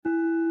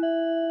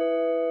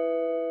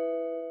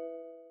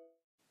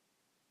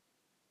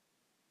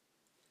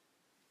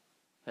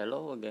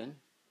again.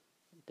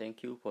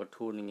 Thank you for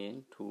tuning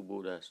in to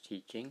Buddha's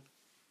teaching.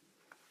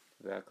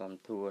 Welcome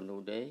to a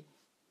new day.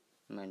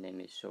 My name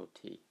is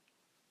Shoti.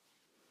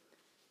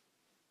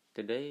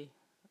 Today,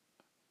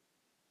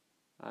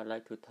 I'd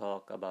like to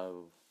talk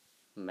about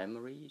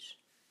memories.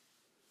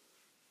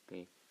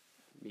 Okay,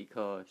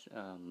 because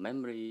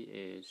memory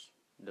is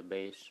the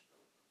base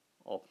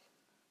of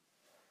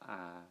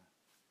our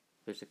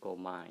physical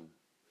mind.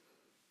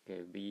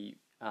 Okay,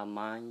 our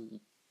mind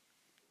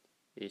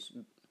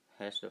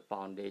has the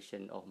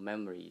foundation of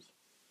memories,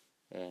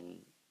 and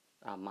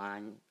our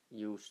mind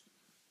uses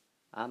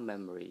our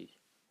memories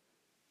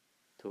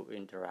to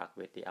interact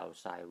with the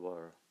outside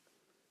world.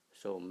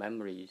 So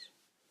memories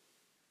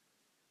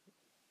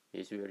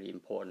is really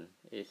important.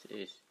 Is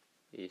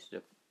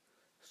the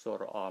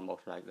sort of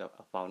almost like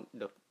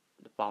the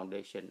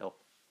foundation of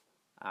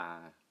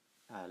our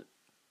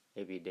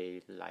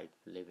everyday life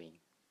living.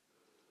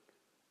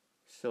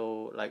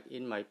 So, like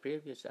in my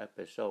previous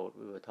episode,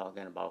 we were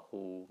talking about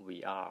who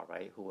we are,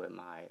 right? Who am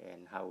I,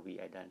 and how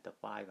we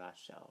identify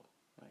ourselves,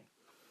 right?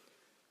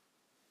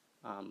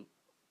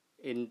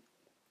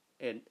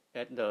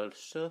 At the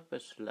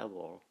surface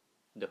level,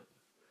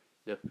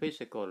 the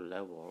physical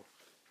level,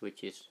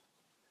 which is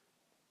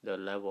the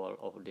level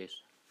of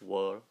this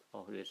world,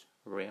 of this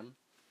realm,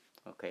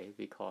 okay,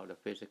 we call the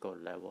physical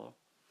level.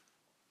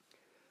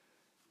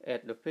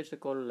 At the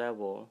physical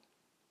level,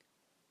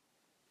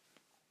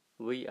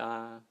 we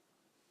are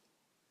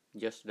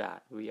just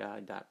that. We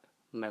are that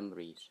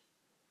memories.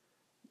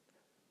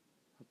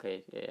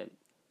 Okay, and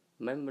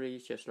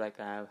memories, just like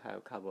I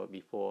have covered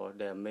before,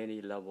 there are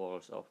many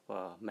levels of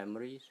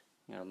memories.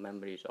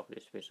 Memories of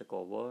this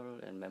physical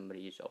world and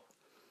memories of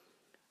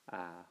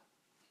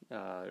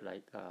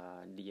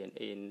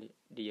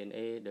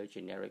DNA, the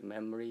generic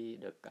memory,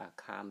 the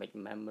karmic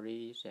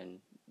memories,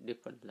 and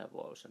different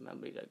levels of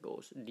memory that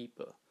goes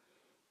deep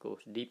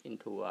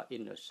into our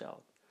inner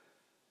self.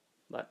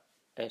 But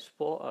as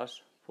for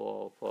us,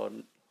 for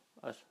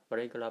us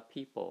regular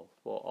people,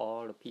 for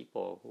all the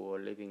people who are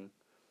living,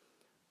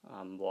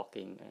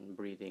 walking and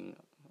breathing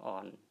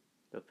on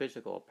the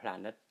physical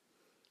planet,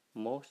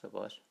 most of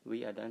us,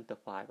 we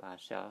identify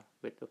ourselves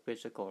with the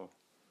physical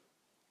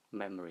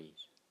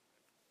memories,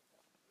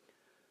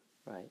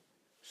 right?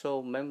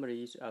 So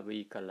memories,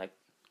 we collect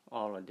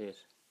all of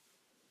this.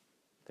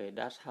 Okay,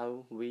 that's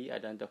how we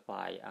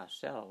identify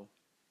ourselves,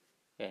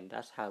 and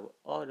that's how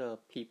other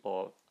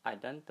people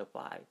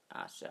identify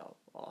ourselves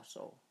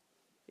also.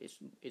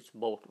 It's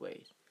both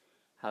ways.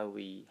 How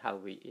we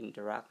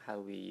interact, how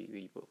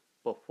we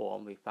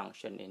perform, we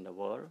function in the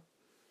world,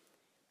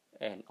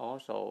 and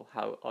also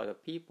how other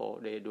people,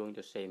 they're doing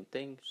the same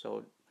thing.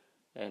 So,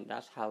 and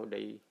that's how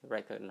they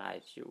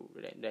recognize you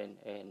then,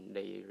 and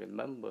they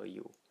remember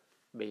you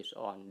based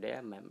on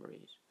their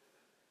memories.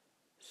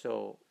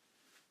 So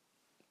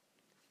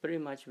pretty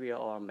much we are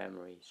all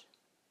memories,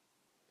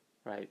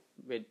 right?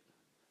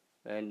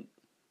 And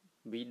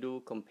we do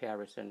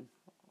comparison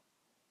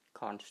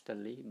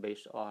constantly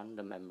based on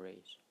the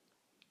memories.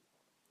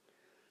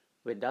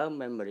 Without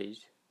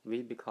memories,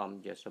 we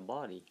become just a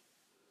body,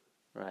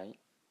 right?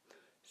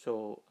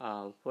 So,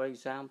 for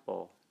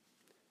example,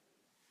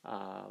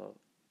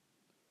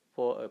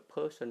 for a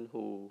person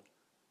who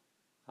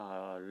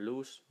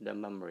lose the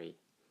memory,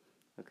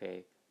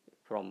 okay,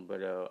 from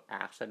the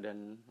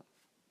accident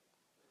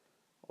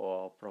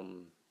or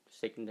from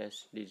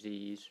sickness,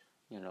 disease,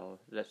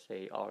 let's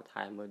say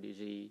Alzheimer's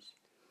disease,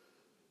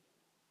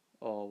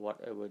 or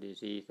whatever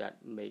disease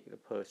that make the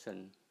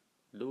person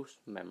lose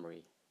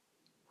memory.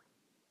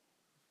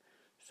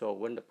 So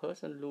when the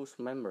person lose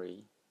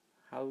memory,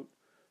 how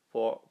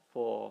for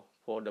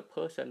the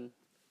person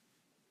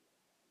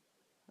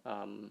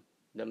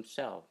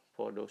themselves,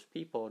 for those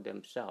people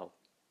themselves,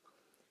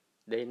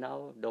 they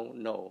now don't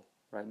know,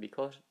 right?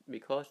 Because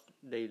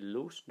they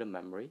lose the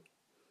memory,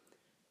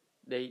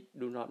 they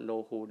do not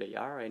know who they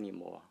are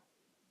anymore,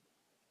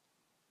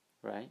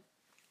 right?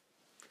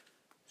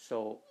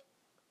 So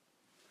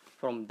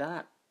from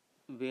that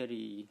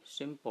very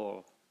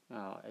simple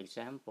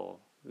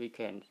example, we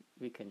can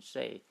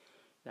say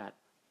that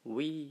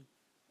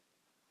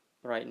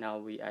right now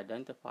we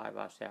identify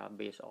ourselves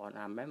based on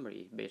our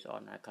memory, based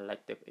on our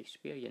collective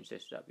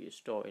experiences that we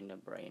store in the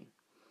brain.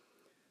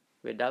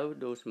 Without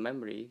those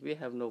memories, we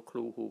have no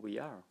clue who we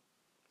are,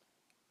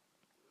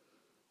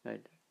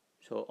 right?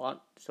 So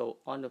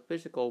on the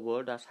physical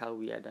world, that's how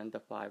we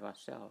identify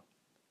ourselves,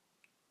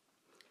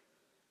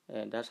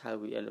 and that's how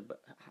we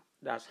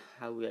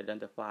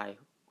identify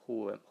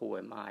who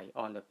am I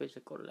on the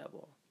physical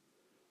level.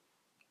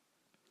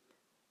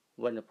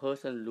 When a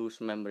person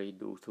loses memory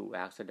due to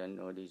accident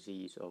or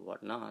disease or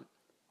whatnot,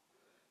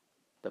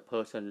 the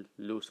person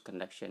loses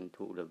connection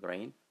to the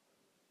brain,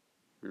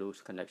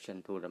 lose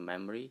connection to the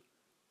memory.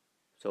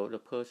 So the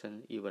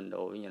person, even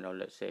though,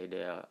 let's say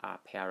they are our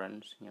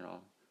parents,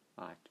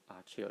 our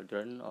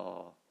children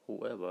or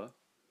whoever,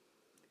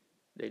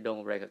 they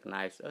don't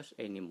recognize us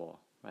anymore,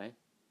 right?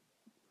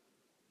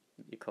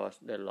 Because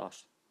they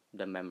lost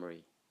the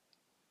memory.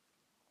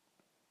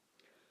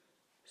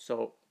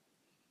 So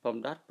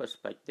from that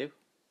perspective,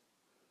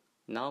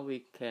 now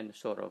we can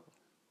sort of,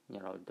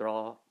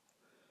 draw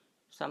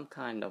some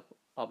kind of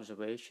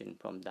observation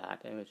from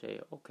that, and we say,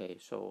 okay,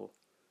 so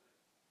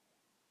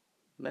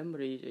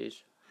memory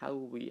is how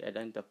we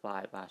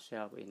identify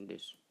ourselves in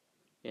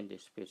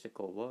this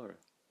physical world.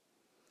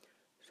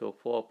 So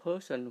for a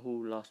person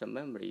who lost a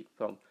memory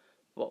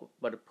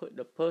but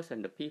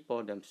the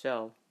people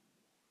themselves,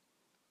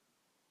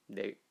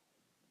 they,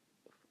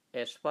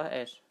 as far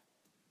as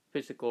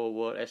physical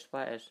world, as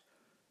far as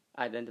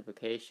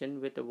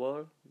identification with the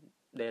world,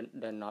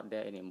 they're not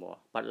there anymore.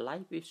 But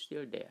life is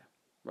still there,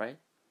 right?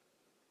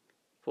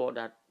 For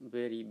that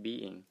very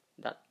being,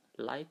 that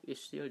life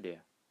is still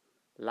there.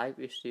 Life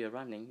is still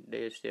running.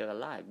 They are still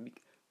alive.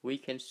 We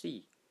can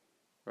see,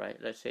 right?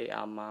 Let's say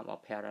our mom or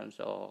parents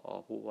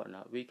or who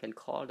whatnot. We can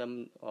call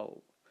them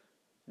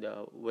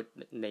with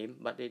name,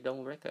 but they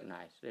don't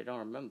recognize. They don't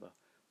remember.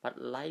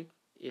 But life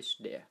is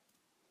there.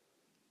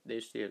 They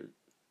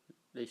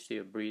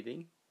still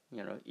breathing,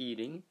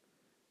 eating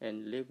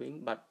and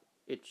living. But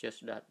it's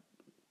just that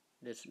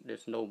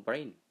there's no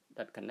brain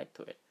that connect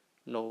to it.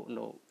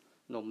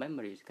 No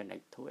memories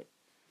connect to it.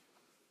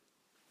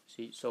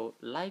 See, so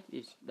life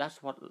is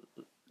that's what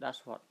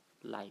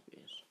life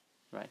is,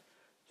 right?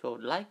 So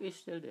life is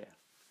still there,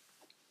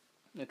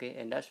 okay,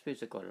 and that's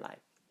physical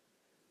life,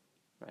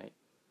 right?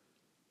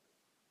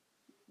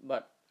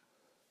 But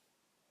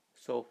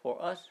so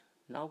for us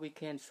now, we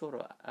can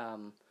sort of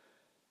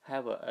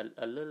have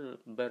a little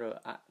better,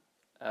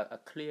 a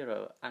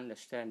clearer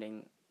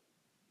understanding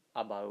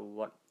about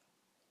what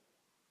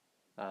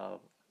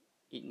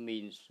it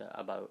means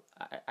about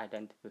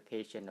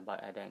identification,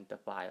 about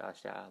identify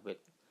ourselves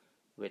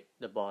with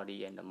the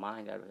body and the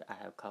mind that I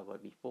have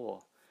covered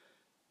before.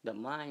 The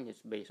mind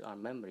is based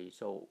on memory,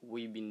 so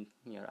we've been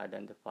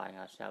identifying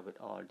ourselves with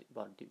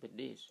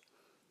this.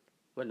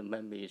 When the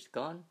memory is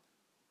gone,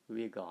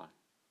 we're gone.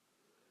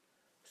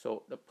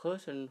 So the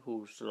person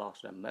who's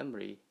lost a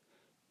memory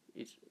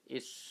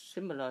is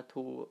similar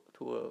to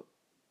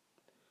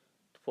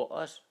for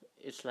us.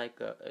 It's like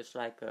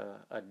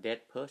a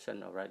dead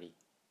person already,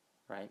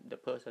 right? The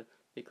person,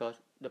 because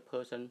the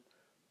person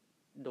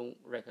don't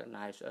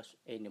recognize us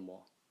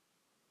anymore.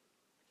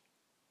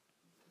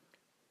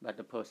 But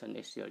the person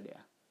is still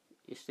there,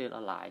 is still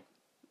alive,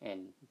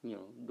 and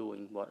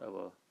doing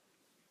whatever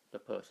the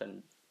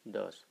person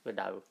does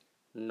without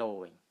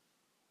knowing.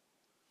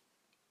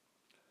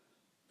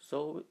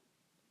 So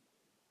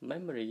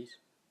memories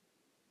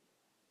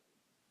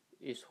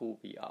is who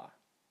we are.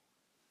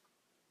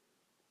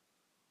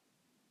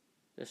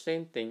 The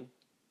same thing,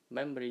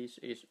 memories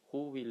is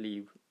who we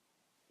live.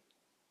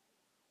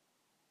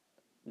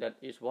 That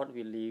is what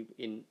we live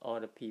in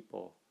other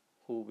people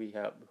who we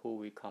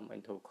come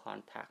into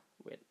contact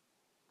with,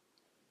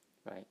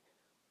 right?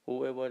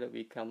 Whoever that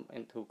we come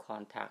into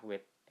contact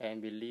with,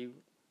 and we leave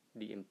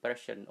the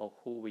impression of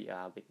who we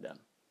are with them.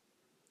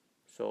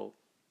 So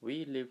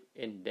we live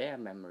in their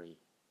memory.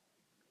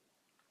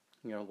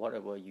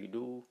 Whatever you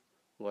do,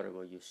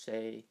 whatever you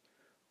say,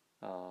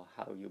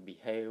 how you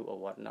behave or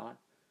whatnot,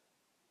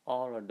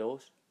 all of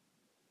those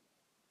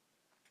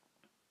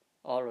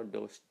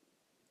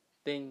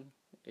things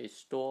is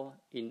stored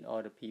in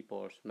other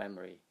people's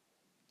memory.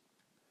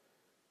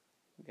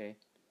 Okay,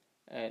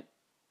 and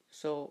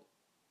so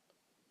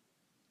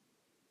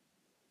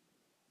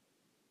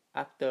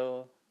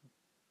after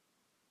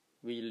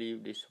we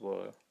leave this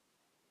world,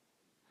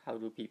 how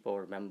do people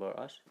remember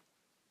us?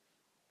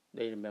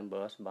 They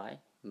remember us by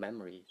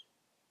memories,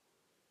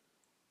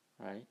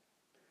 right?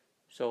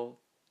 So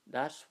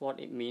that's what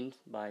it means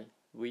by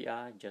we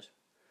are just,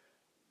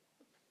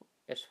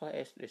 as far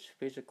as this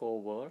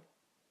physical world,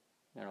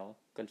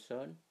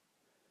 concerned,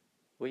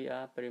 we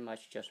are pretty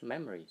much just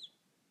memories.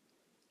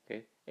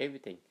 Okay,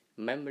 everything,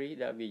 memory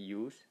that we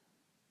use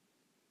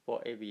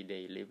for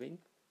everyday living,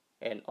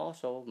 and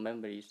also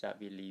memories that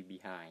we leave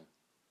behind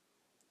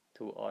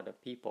to other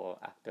people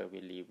after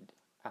we leave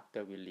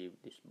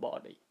this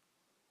body,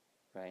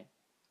 right?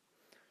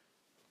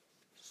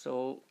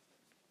 So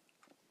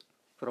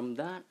from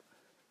that,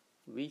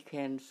 we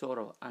can sort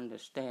of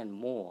understand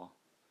more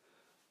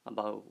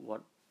about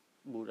what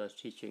Buddha's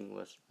teaching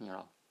was,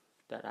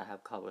 that I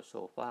have covered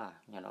so far.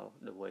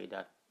 The way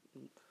that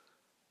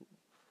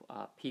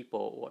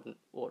people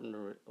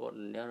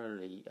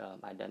ordinarily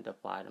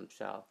identify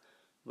themselves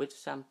with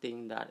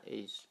something that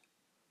is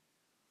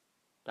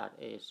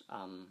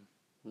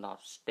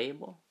not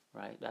stable,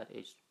 right? That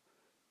is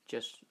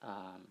just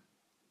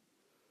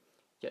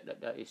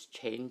that is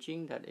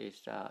changing, that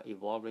is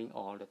evolving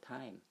all the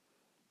time.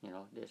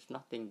 There's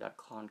nothing that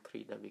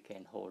concrete that we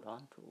can hold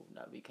on to,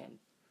 that we can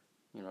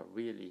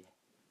really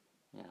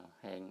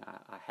hang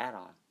our hat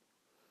on.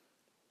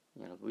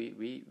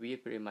 We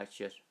pretty much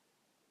just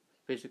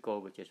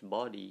physical, which is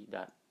body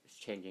that is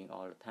changing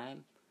all the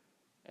time,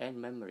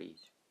 and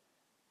memories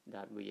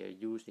that we are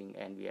using,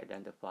 and we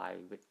identify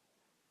with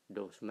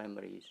those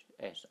memories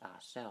as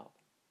ourselves.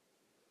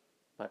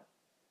 But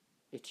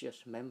it's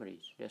just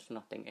memories. There's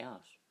nothing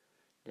else.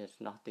 There's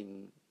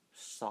nothing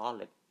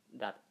solid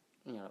that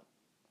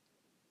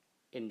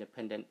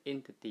independent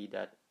entity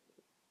that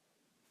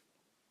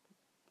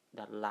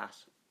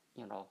lasts,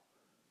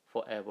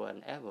 forever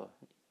and ever.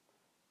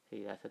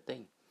 See, that's the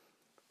thing.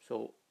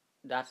 So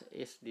that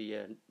is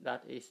the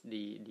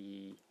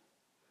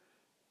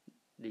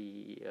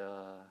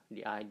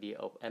idea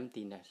of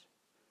emptiness.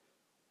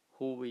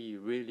 Who we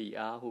really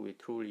are, who we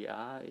truly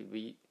are,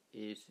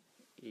 is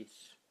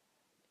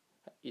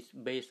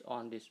based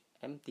on this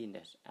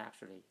emptiness.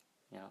 Actually,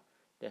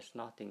 there's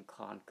nothing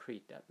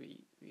concrete that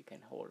we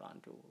can hold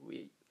on to.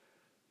 We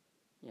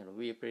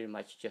are pretty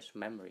much just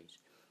memories,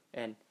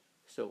 and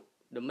so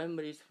the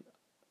memories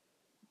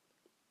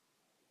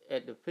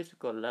at the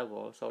physical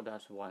level. So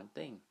that's one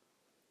thing,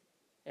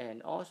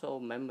 and also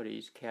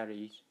memories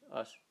carries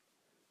us.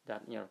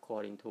 That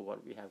according to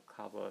what we have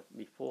covered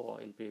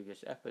before in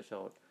previous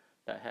episode,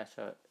 that has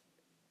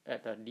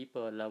at a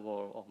deeper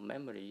level of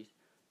memories.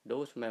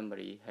 Those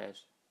memories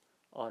has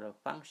other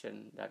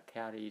function that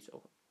carries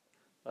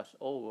us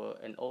over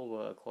and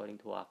over according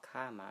to our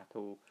karma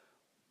to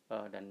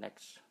the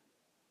next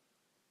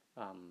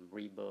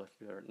rebirth,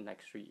 the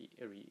next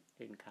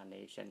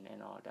reincarnation,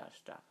 and all that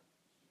stuff.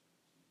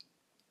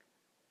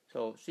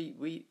 So see,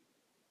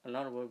 in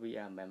other words, we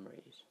are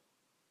memories.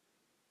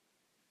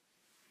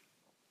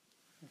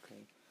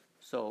 Okay,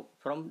 so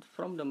from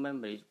the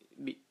memories,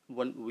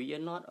 when we are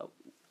not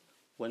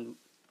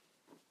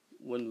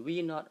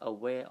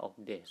aware of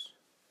this,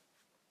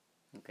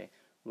 okay,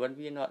 when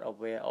we are not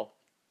aware of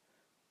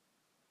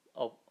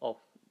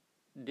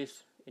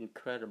this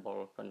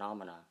incredible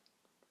phenomena,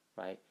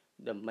 right?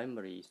 The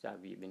memories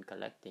that we've been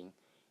collecting,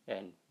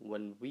 and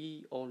when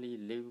we only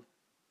live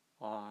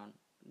on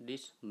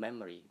this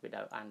memory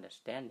without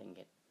understanding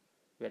it,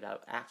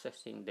 without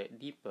accessing the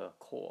deeper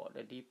core,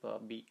 the deeper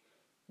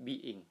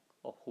being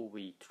of who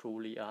we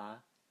truly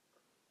are,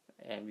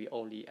 and we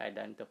only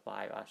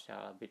identify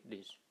ourselves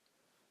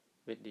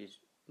with these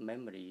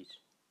memories,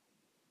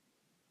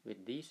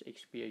 with these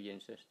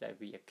experiences that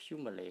we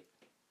accumulate,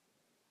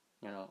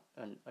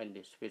 in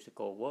this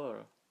physical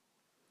world,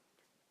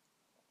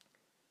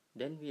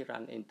 then we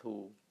run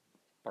into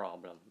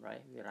problem,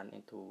 right? We run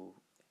into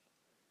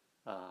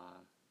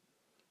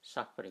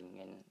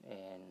suffering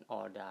and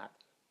all that,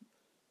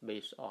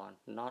 based on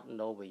not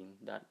knowing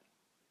that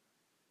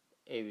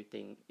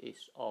everything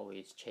is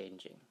always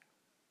changing,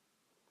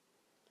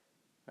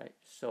 right?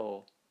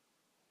 So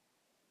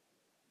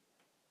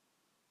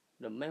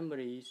the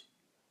memories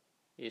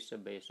is the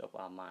base of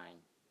our mind,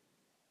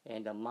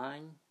 and the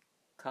mind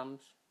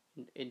comes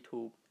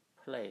into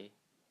play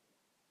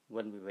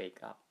when we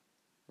wake up,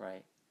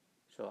 right?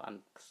 So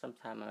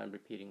sometimes I'm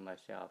repeating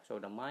myself. So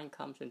the mind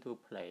comes into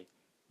play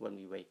when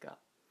we wake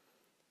up,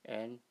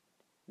 and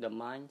the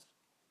mind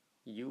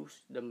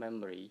use the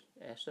memory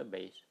as a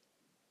base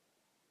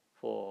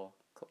for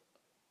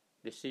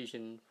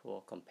decision,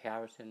 for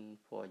comparison,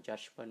 for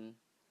judgment,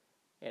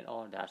 and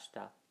all that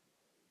stuff,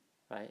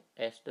 right?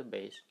 As the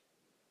base,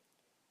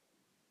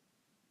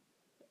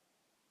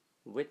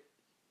 with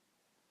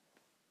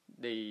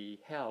the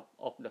help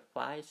of the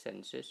five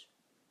senses,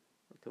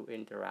 to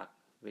interact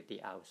with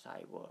the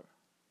outside world,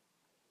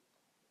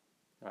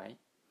 right?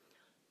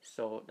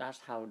 So that's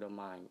how the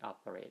mind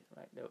operates,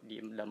 right?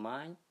 The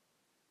mind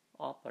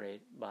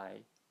operates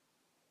by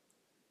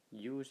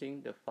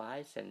using the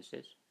five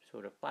senses. So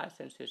the five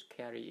senses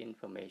carry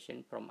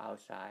information from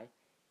outside,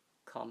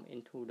 come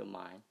into the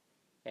mind,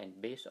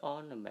 and based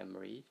on the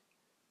memories,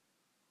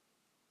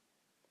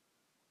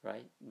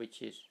 right,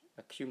 which is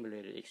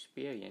accumulated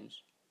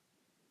experience,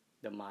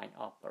 the mind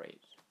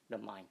operates, the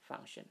mind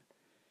functions.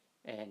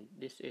 And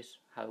this is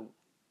how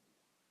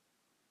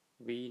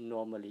we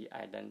normally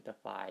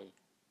identify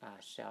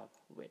ourselves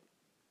with,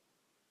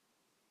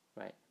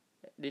 right?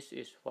 This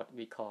is what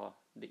we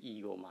call the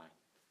ego mind.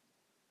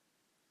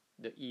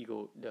 The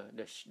ego,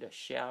 the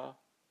shell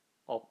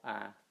of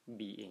our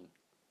being,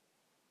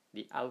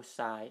 the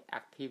outside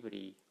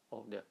activity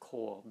of the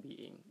core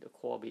being. The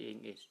core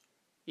being is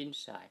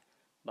inside,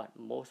 but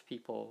most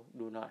people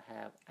do not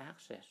have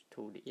access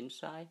to the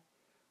inside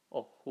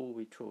of who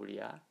we truly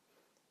are.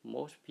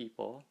 Most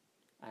people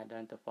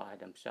identify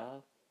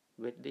themselves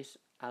with this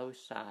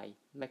outside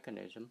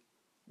mechanism,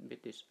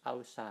 with this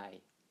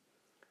outside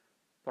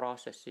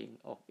processing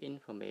of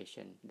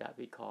information that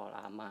we call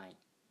our mind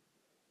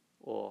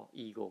or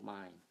ego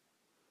mind.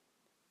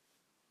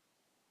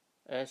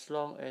 As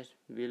long as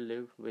we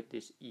live with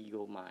this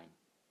ego mind,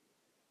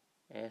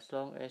 as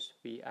long as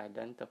we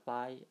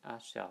identify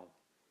ourselves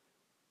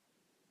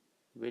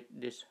with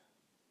this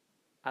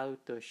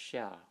outer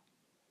shell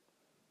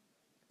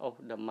of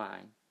the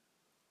mind,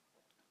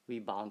 we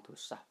bound to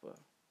suffer,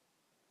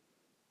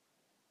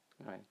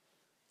 right?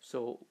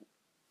 So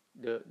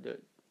there's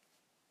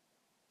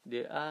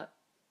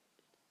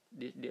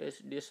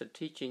a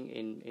teaching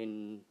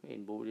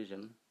in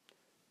Buddhism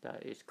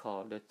that is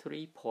called the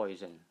three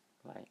poisons,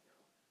 right?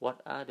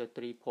 What are the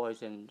three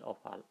poisons of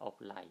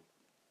life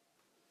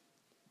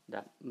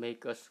that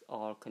make us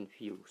all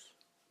confused?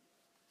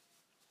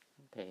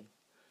 Okay,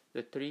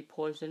 the three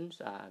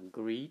poisons are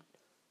greed,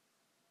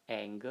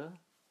 anger,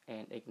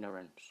 and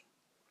ignorance.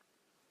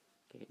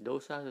 Okay,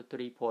 those are the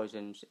 3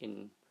 poisons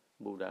in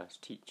Buddha's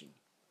teaching.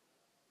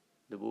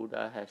 The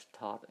Buddha has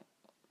taught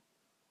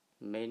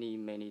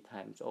many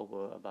times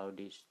over about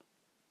these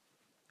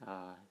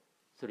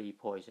 3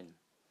 poisons: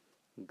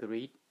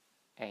 greed,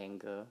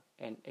 anger,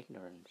 and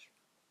ignorance.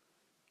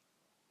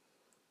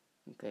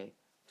 Okay,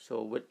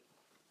 so with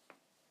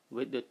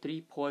the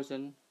 3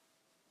 poisons,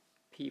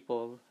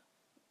 people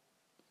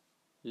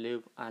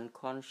live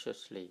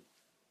unconsciously.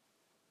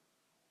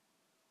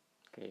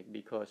 Okay,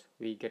 because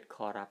we get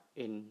caught up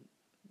in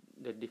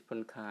the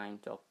different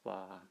kinds of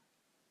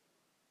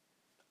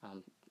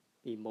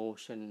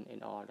emotion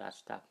and all that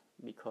stuff,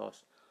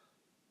 because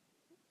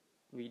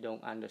we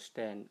don't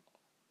understand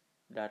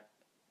that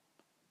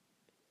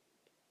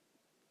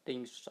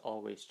things are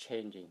always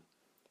changing.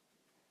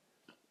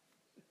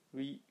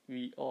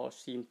 We all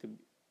seem to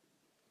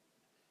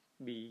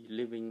be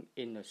living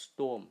in a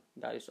storm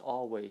that is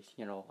always,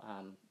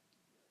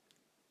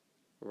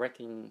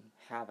 wreaking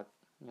havoc,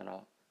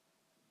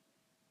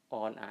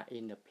 on our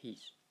inner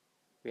peace,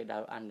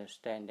 without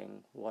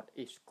understanding what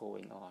is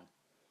going on.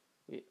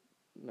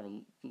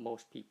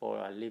 Most people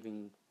are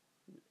living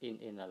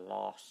in a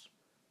lost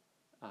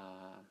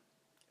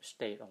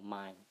state of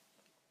mind.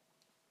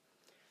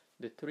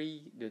 The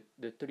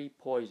three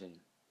poison,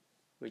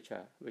 which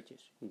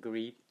is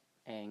greed,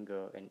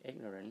 anger, and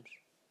ignorance,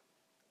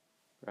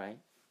 right,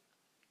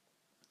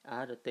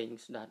 are the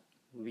things that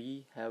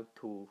we have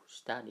to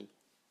study.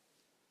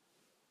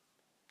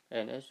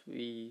 And as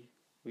we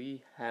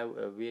have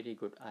a very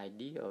good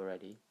idea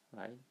already,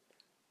 right?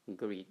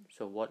 Greed.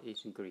 So what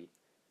is greed?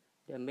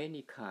 There are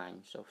many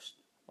kinds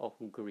of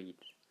greed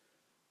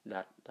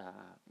that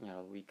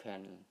we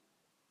can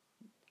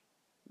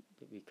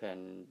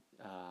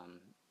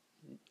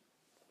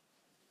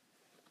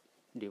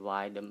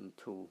divide them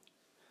to,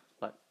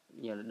 but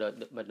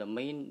the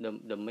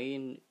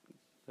main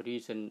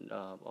reason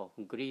of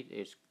greed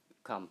is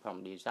come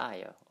from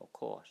desire, of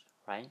course,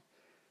 right?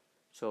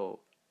 So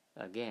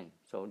again,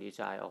 so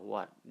desire of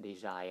what?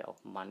 Desire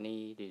of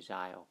money,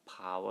 desire of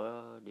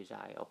power,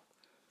 desire of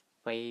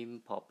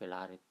fame,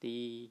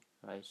 popularity,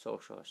 right?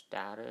 Social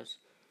status,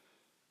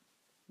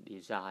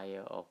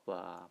 desire of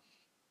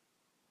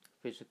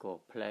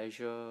physical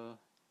pleasure,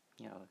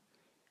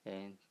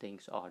 and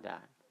things all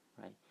that,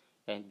 right?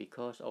 And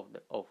because of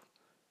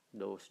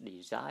those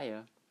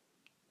desire,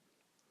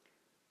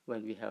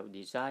 when we have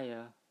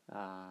desire,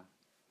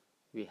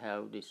 we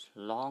have this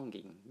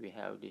longing, we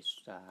have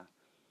this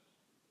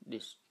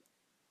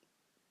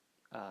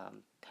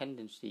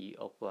tendency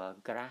of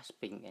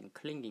grasping and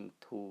clinging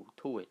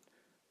to it.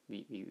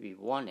 We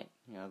want it,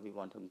 we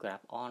want to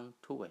grab on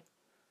to it,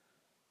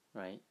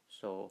 right?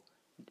 So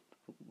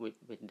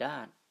with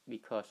that,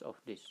 because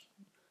of this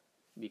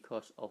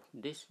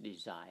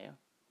desire,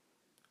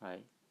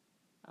 right,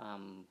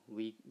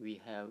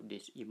 we have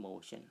this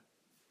emotion.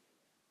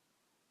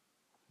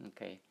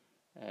 Okay,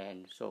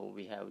 and so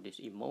we have this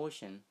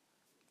emotion,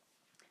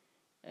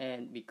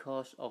 and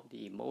because of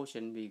the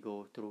emotion, we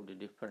go through the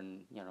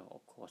different,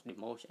 of course, the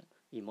emotion,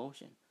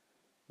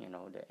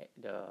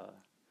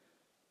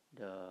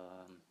 the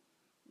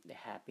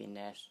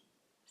happiness,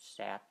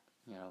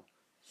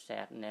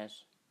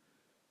 sadness,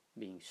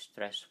 being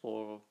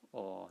stressful,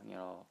 or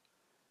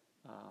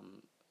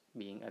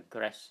being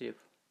aggressive,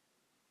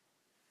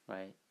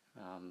 right?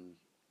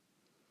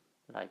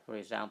 Like for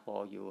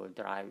example, you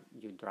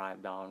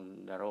drive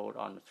down the road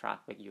on the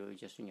traffic, you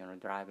just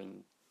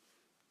driving,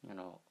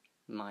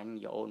 mind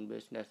your own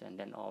business, and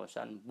then all of a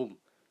sudden, boom,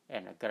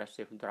 an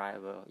aggressive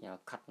driver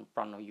cut in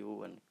front of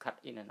you and cut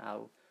in and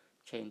out,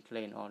 chain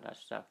lane, all that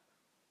stuff.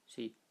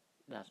 See,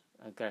 that's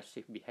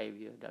aggressive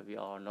behavior that we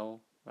all know,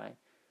 right?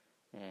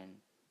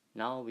 And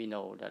now we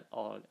know that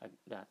all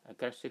that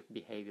aggressive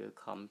behavior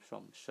comes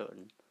from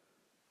certain,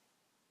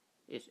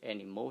 it's an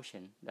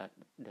emotion that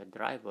the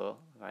driver,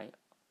 right,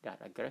 that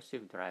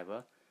aggressive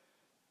driver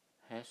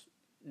has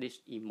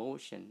this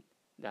emotion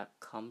that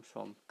comes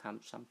from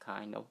some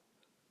kind of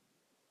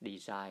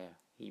desire.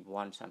 He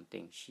wants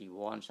something, she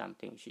wants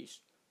something,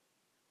 she's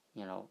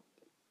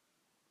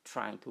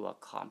trying to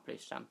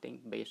accomplish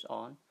something based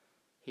on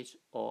his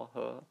or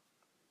her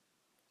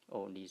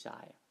own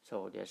desire.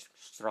 So there's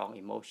strong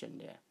emotion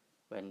there.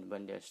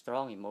 When there's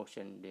strong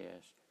emotion,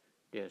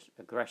 there's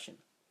aggression,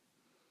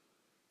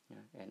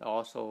 and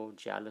also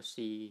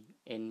jealousy,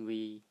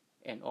 envy,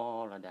 and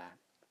all of that,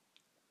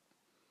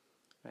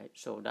 right?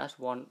 So that's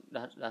one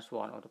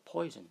of the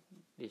poison,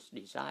 this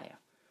desire,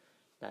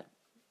 that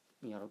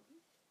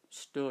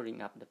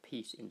stirring up the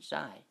peace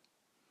inside.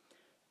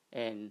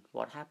 And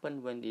what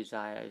happens when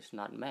desire is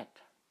not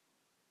met?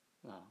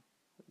 Well,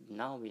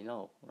 now we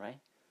know,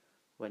 right?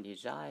 When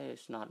desire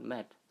is not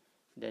met,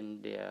 then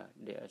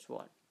there's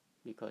what?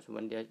 Because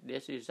when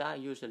there's desire,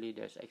 usually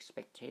there's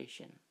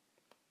expectation,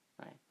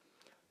 right?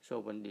 So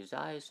when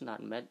desire is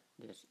not met,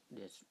 there's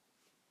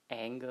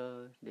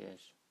anger,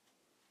 there's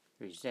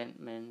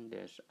resentment,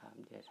 there's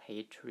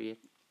hatred,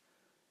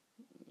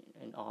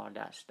 and all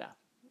that stuff.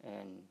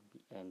 And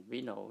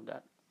we know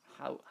that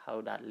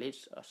how that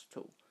leads us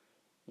to.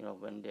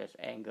 When there's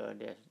anger,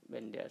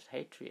 when there's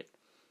hatred,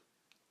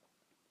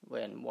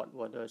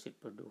 what does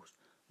it produce?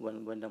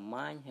 When the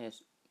mind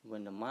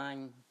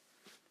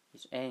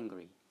is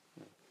angry,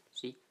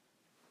 see,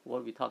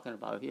 what we're talking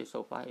about here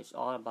so far is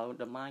all about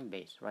the mind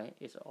base, right?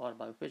 It's all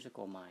about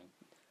physical mind.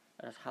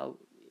 That's how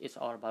it's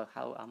all about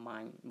how our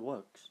mind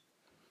works.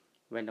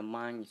 When the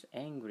mind is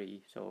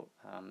angry, so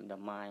the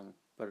mind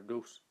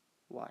produces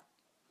what?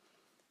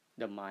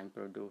 The mind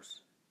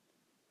produces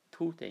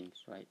two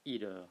things, right?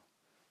 Either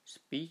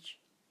speech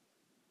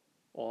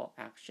or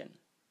action,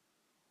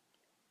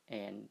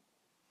 and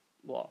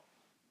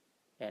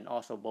and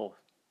also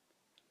both.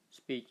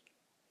 Speech,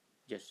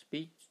 just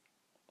speech,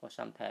 or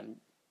sometimes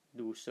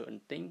do certain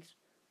things,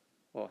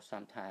 or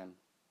sometimes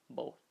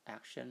both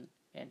action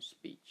and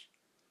speech.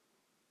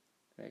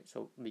 Right?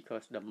 So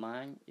because the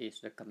mind is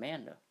the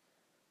commander,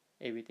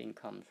 everything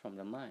comes from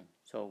the mind.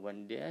 So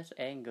when there's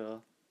anger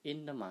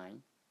in the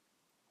mind,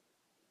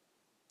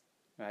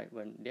 right?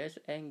 When there's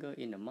anger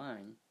in the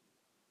mind,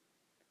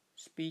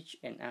 speech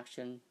and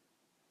action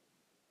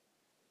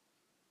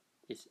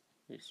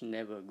is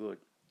never good,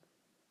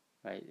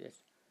 right?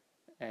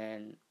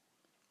 And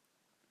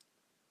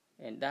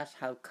that's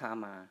how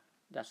karma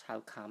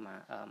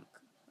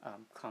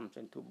comes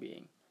into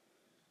being.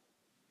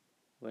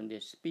 When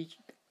there's speech,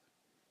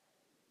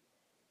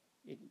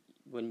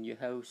 when you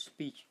have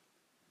speech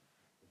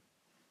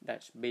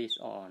that's based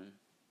on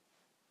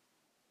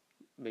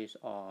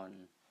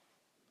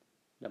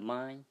the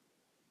mind,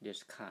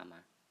 there's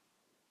karma.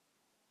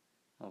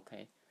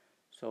 Okay,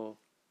 so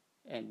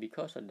and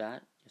because of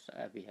that,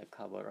 as we have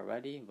covered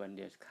already, when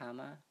there's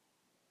karma,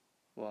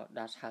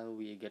 that's how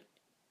we get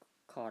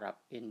caught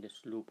up in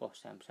this loop of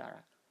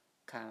samsara.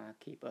 Karma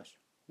keeps us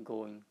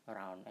going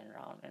around and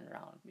round and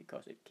round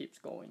because it keeps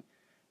going,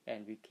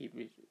 and we keep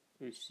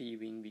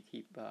receiving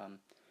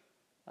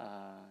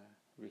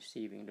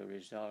the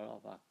result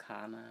of our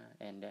karma,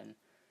 and then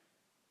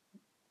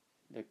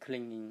the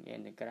clinging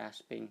and the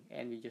grasping,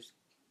 and we just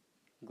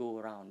go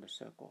around the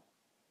circle.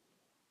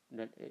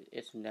 That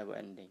it's never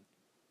ending.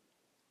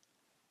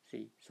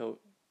 See, so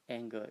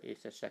anger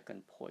is the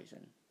second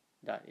poison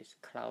that is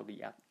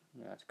cloudy up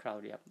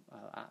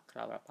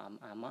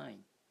our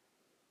mind.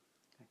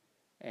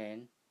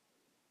 And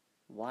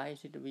why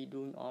is it we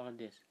doing all of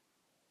this?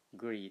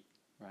 Greed,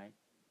 right?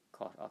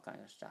 Cause all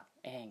kinds of stuff.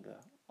 Anger,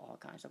 all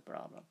kinds of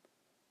problems.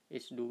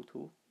 It's due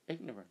to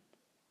ignorance.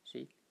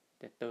 See,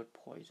 the third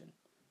poison.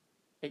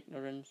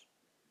 Ignorance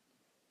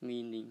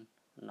meaning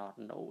not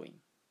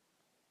knowing,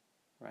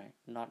 right?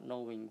 Not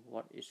knowing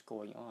what is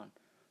going on,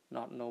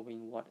 not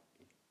knowing what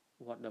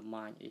the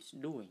mind is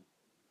doing,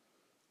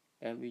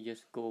 and we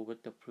just go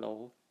with the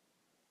flow.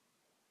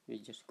 We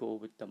just go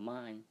with the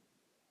mind,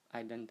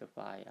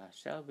 identify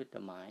ourselves with the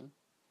mind,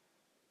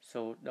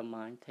 so the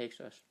mind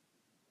takes us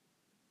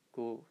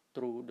go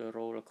through the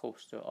roller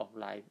coaster of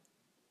life,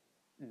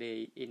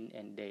 day in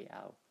and day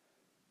out,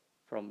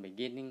 from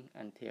beginning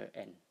until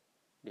end.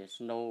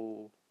 There's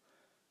no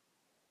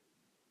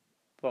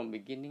from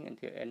beginning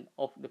until end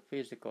of the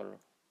physical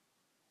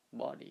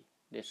body.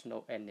 There's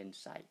no end in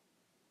sight.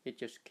 It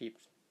just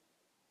keeps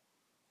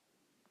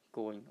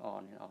going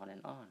on and on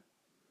and on.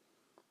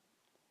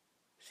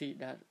 See,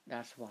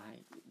 that's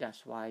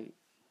why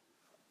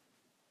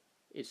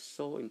it's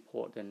so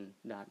important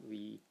that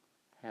we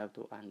have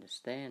to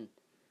understand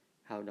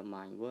how the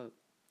mind works.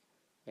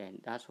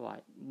 And that's why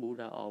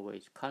Buddha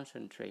always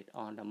concentrate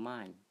on the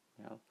mind.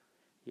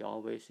 He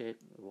always said,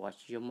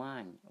 watch your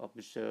mind,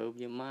 observe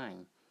your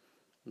mind,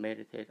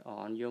 meditate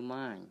on your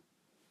mind.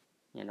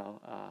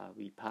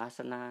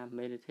 Vipassana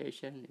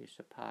meditation is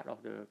a part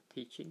of the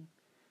teaching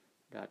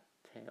that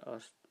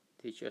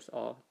teach us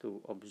all to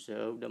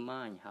observe the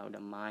mind, how the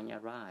mind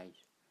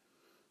arises.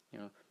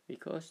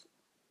 Because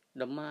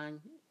the mind,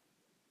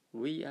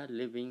 we are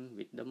living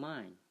with the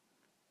mind.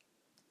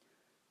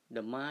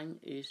 The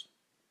mind is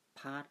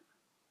part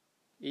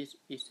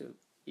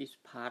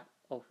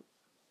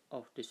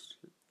of this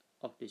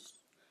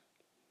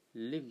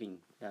living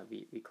that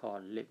we call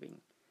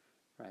living,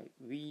 right?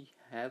 We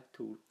have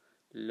to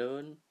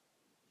learn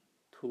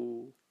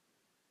to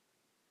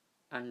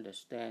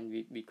understand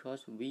it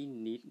because we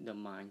need the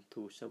mind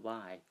to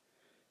survive.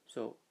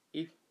 So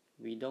if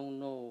we don't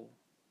know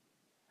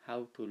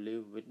how to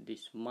live with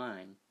this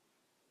mind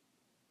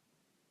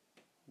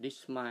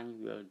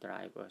will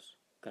drive us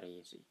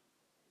crazy.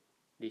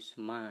 This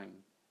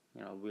mind,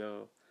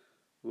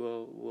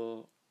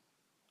 will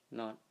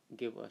not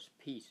give us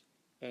peace,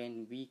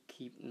 and we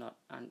keep not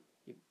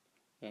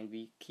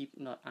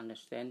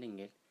understanding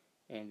it,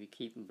 and we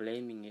keep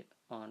blaming it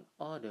on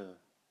other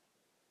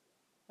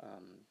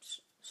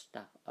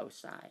stuff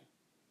outside,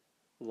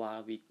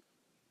 while we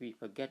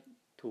forget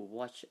to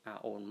watch our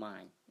own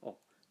mind, or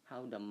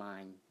how the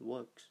mind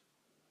works,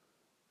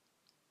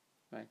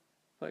 right?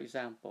 For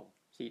example,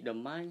 see, the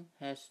mind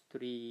has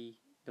three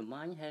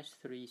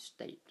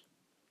states.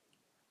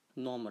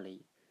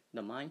 Normally,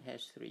 the mind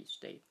has three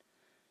states.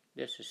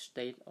 There's a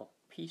state of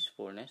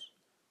peacefulness,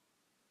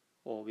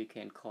 or we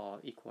can call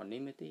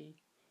equanimity,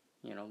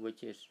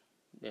 which is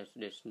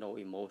there's no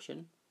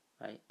emotion,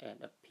 right,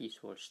 at a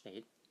peaceful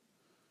state.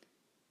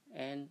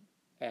 And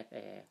at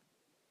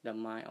the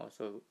mind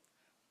also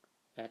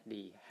at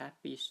the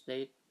happy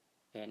state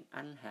and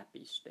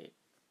unhappy state,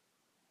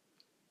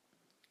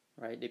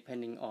 right,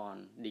 depending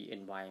on the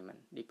environment,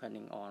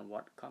 depending on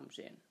what comes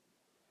in.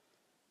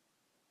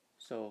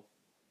 So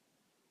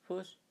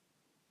first,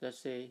 let's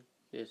say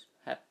there's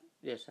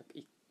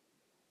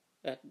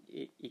at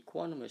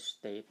equanimous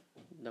state,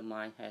 the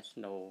mind has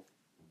no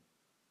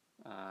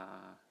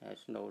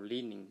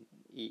leaning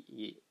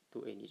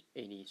to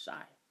any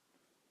side,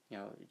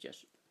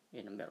 just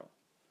in the middle.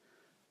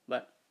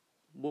 But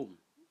boom,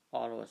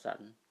 all of a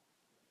sudden,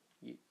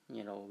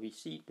 we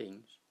see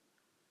things,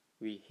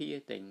 we hear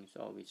things,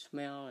 or we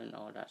smell and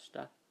all that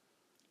stuff.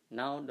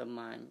 Now the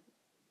mind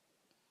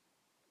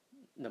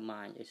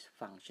is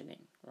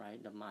functioning,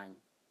 right? The mind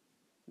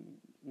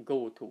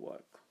go to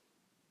work,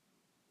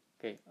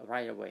 okay,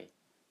 right away.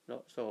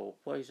 So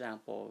for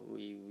example,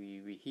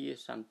 we hear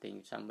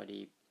something,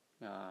 somebody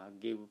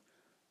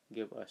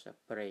give us a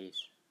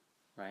praise,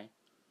 right?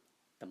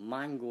 The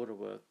mind go to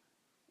work,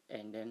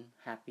 and then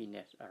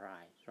happiness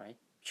arise, right?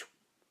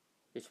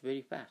 It's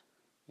very fast,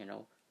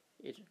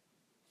 it's,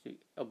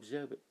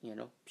 observe it,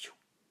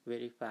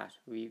 very fast.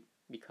 We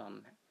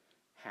become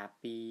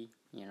happy,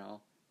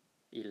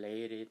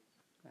 elated,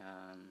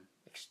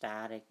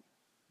 ecstatic,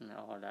 and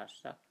all that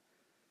stuff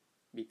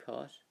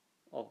because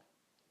of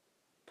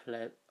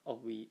pleasant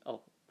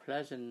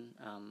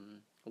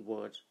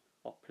words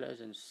or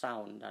pleasant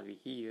sound that we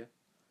hear,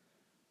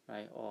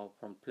 right, or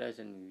from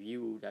pleasant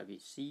view that we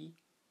see,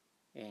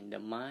 and the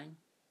mind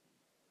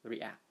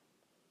react,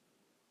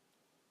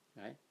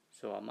 right?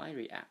 So our mind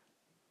react.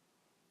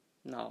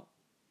 Now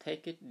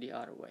take it the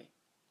other way.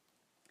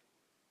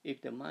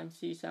 If the mind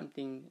sees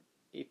something,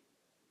 if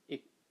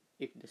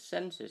the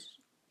senses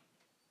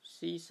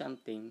see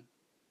something,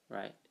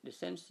 right, the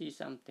sense sees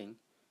something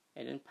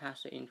and then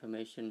pass the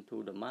information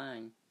to the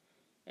mind,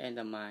 and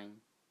the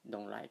mind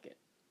don't like it,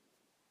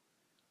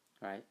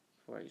 right?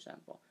 For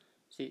example,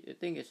 see, the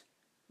thing is,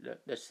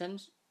 the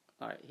sense,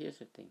 all right, here's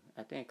the thing,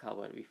 I think I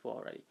covered it before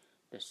already.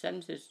 The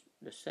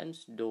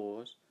sense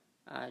doors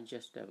are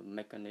just a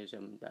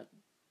mechanism that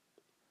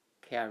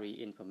carry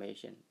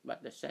information,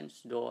 but the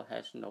sense door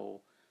has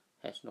no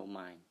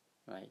mind,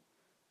 right?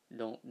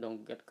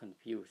 Don't get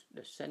confused.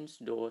 The sense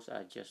doors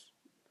are just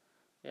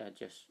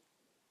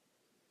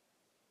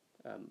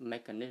a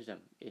mechanism.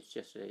 It's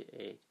just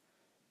a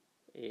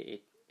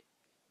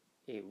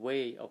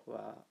way of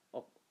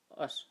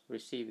us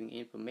receiving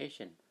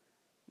information,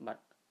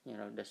 but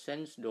the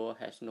sense door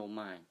has no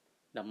mind.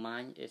 The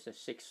mind is a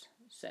sixth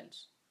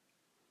sense.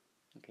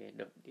 Okay,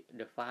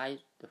 the five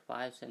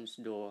sense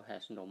door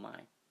has no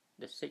mind.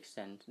 The sixth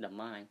sense, the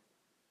mind,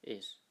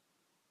 is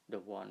the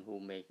one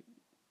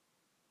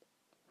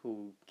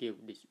who give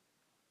this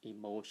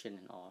emotion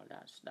and all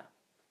that stuff.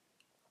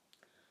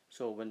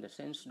 So when the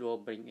sense door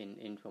bring in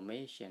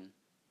information,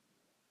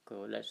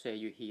 so let's say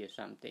you hear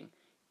something,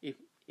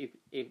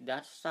 if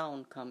that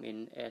sound come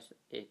in as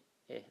a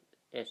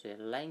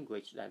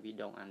language that we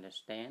don't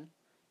understand,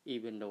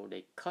 even though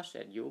they cuss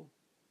at you,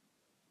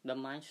 the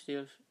mind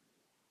still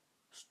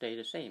stay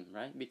the same,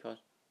 right? Because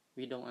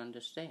we don't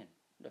understand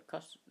the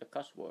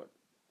cuss word.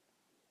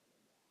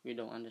 We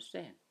don't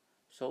understand.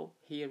 So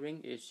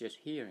hearing is just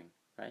hearing,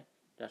 right?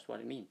 That's what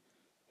it means.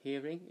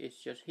 Hearing is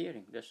just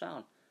hearing the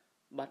sound,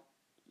 but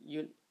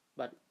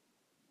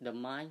the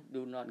mind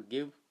do not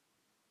give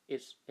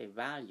it a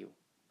value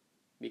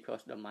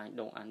because the mind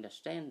don't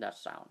understand that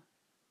sound,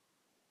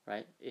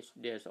 right?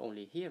 There's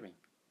only hearing.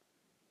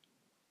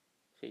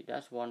 See,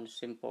 that's one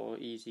simple,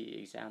 easy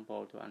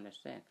example to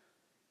understand.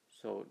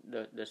 So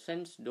the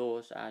sense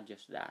doors are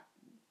just that.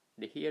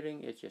 The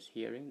hearing is just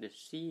hearing. The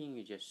seeing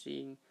is just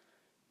seeing.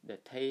 The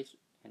taste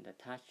and the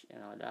touch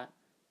and all that,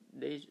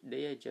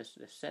 they are just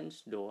the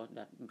sense door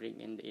that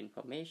bring in the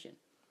information.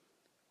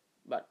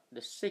 But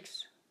the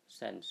sixth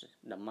sense,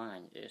 the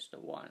mind, is the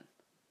one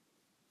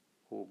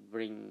who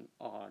bring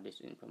all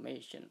this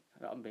information,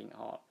 bring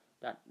all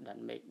that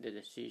make the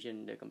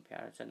decision, the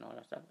comparison, all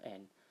that stuff,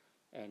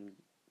 and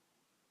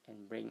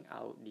bring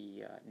out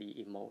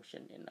the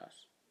emotion in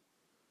us.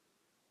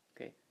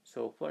 Okay,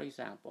 so for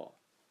example,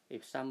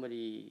 if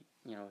somebody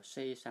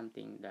say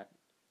something that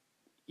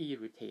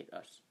irritate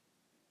us,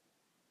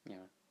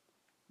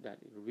 that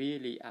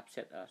really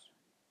upset us,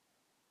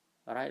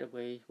 right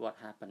away what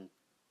happened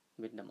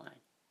with the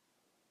mind?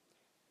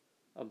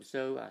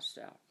 Observe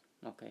ourselves,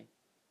 okay?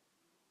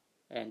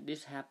 And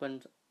this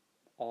happens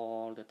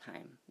all the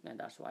time, and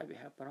that's why we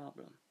have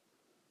problem,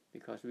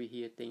 because we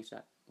hear things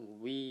that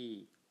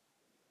we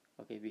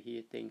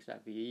hear things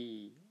that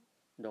we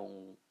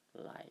don't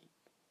like,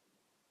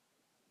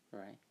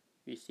 right?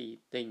 We see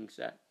things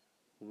that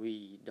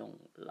we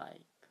don't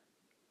like.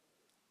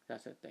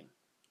 That's the thing,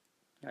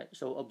 right?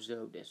 So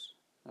observe this,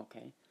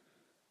 okay?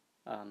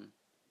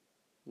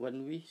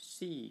 When we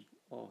see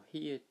or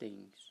hear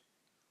things,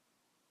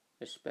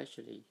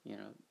 especially,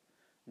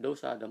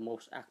 those are the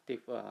most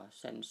active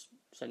sense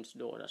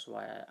door. That's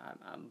why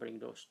I bring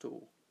those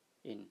two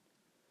in.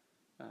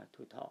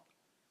 to talk.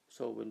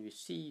 So when we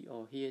see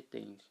or hear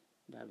things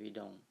that we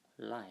don't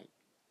like,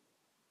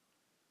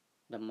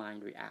 the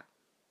mind reacts,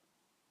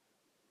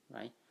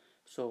 right?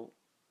 So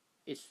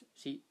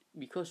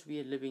because we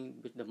are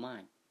living with the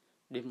mind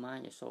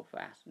is so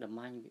fast. The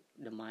mind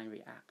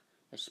reacts,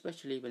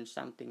 especially when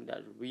something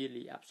that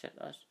really upset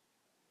us,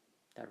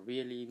 that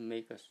really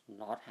make us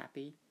not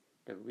happy,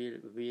 that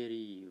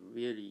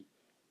really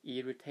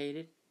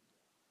irritated.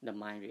 The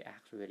mind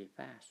reacts very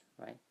fast,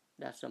 right?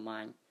 That's the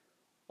mind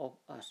of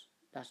us.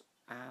 That's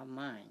our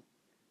mind,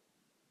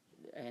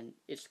 and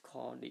it's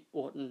called the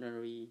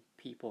ordinary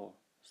people's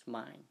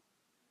mind.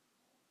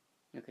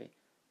 Okay,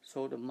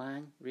 so the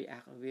mind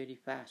reacts very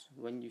fast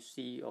when you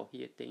see or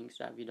hear things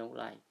that we don't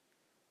like.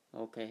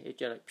 Okay, it's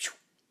just like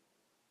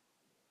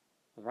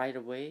right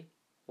away.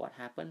 What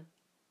happened?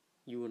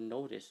 You will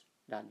notice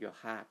that your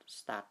heart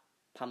start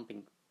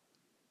pumping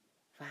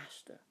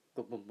faster.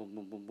 Go boom, boom,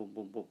 boom, boom, boom,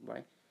 boom, boom,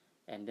 right?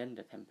 And then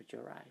the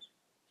temperature rise.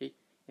 See,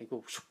 it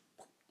goes.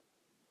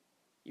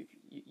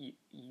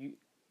 You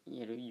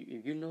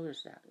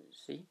notice that.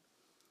 See,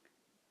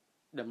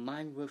 the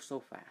mind works so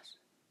fast,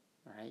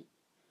 right?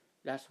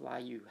 That's why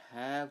you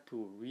have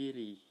to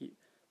really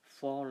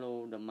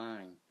follow the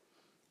mind.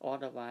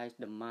 Otherwise,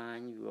 the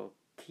mind will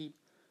keep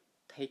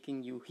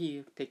taking you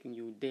here, taking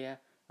you there,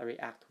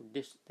 react to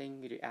this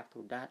thing, react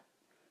to that,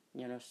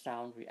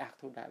 sound, react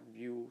to that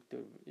view.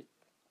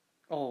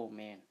 Oh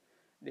man,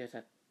 there's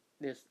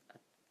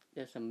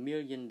a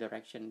million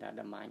directions that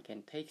the mind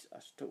can take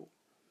us to.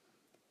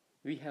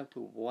 We have to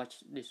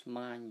watch this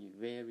mind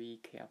very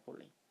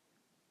carefully.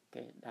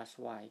 Okay, that's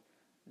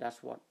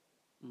what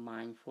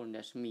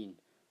mindfulness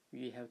means.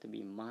 We have to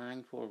be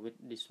mindful with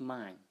this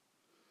mind.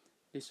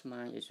 This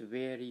mind is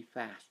very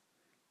fast.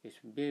 It's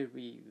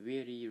very,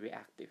 very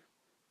reactive.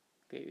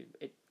 Okay,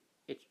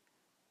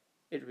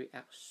 it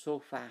reacts so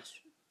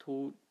fast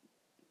to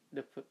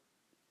the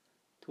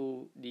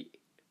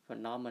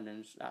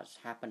phenomenon that's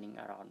happening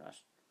around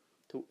us,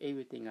 to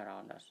everything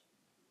around us.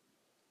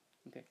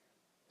 Okay,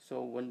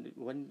 so when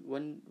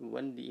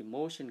the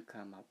emotion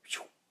come up,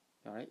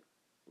 all right,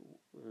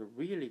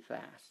 really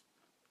fast,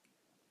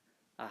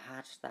 our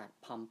heart start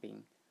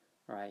pumping,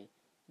 right?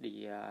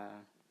 The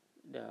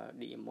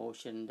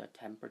emotion, the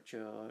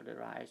temperature, the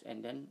rise,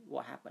 and then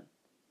what happened?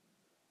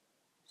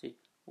 See,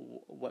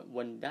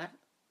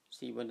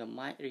 when the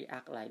mind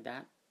react like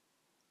that,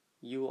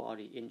 you are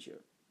already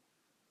injured.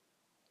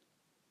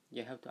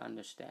 You have to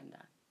understand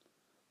that.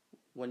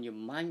 When your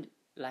mind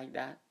like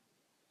that,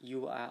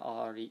 you are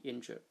already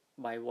injured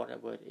by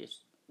whatever it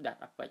is that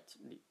affects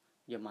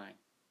your mind.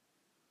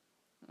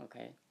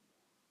 Okay,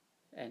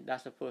 and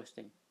that's the first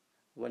thing.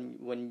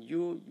 When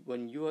you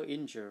are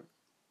injured,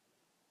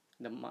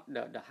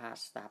 the heart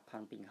start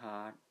pumping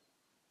hard.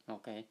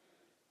 Okay,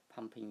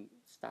 pumping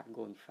start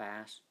going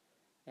fast,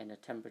 and the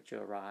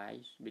temperature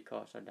rise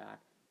because of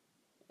that,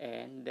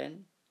 and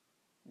then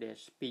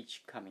there's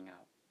speech coming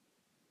out,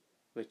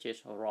 which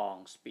is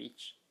wrong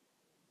speech.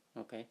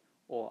 Okay,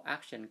 or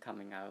action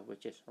coming out,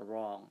 which is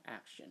wrong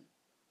action.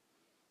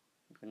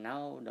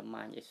 Now the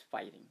mind is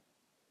fighting.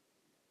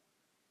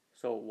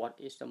 So what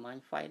is the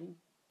mind fighting?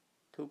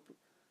 To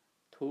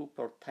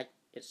protect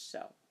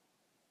itself.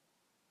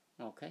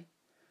 Okay,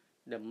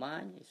 the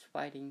mind is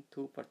fighting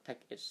to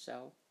protect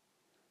itself,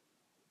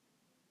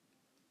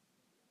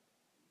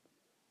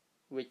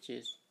 which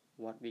is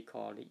what we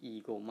call the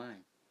ego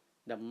mind.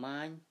 The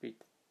mind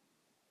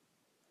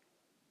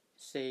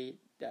say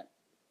that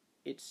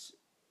it's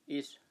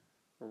is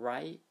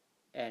right,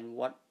 and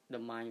what the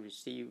mind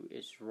receive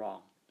is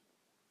wrong.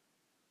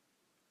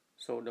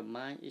 So the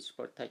mind is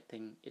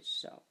protecting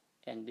itself,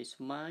 and this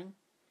mind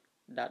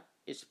that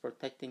is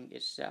protecting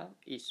itself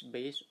is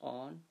based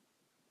on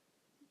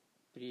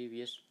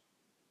previous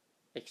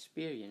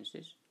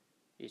experiences,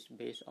 is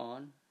based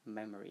on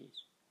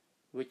memories,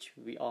 which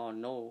we all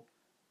know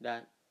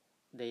that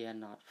they are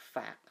not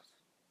facts.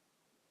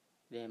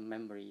 They are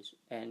memories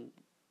and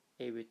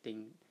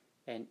everything,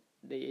 and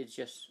it's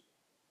just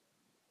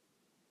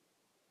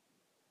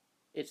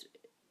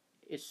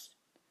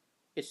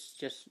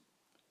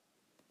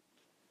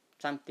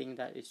something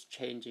that is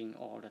changing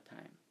all the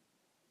time.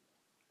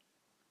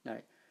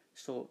 Right?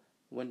 So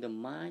when the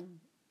mind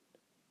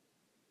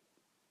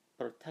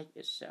protects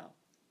itself,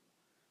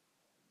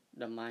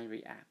 the mind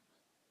reacts.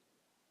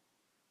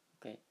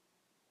 Okay.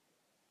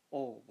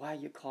 Oh, why are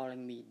you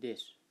calling me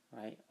this?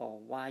 Right? Or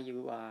why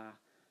you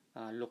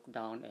look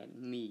down at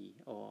me?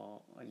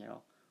 Or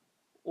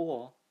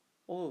or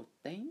oh,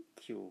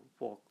 thank you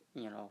for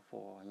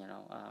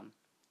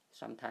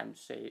sometimes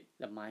say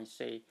the mind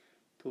say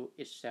to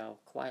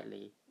itself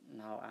quietly,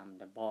 now I'm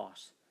the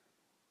boss,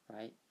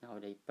 right? Now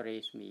they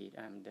praise me,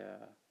 I'm the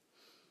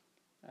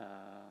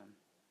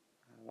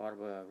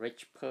whatever, a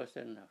rich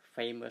person, a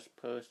famous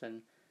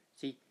person.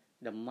 See,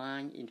 the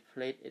mind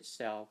inflate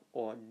itself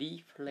or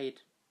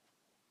deflate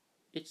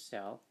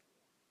itself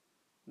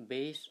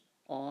based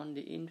on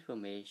the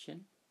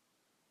information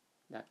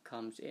that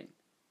comes in.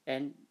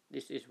 And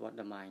this is what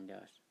the mind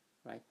does,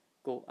 right?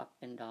 Go up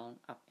and down,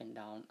 up and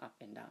down, up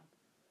and down.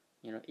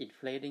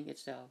 inflating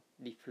itself,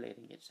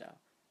 deflating itself,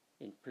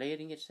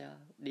 inflating itself,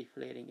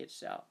 deflating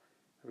itself,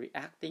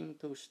 reacting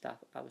to stuff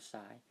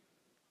outside,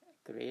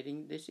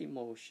 creating this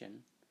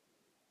emotion,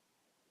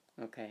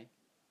 okay,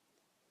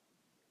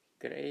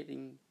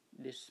 creating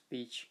this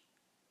speech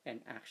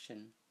and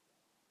action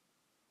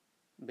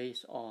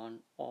based on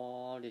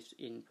all this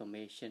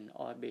information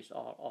or based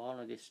on all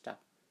of this stuff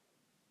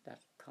that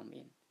come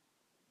in.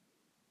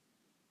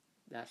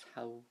 That's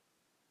how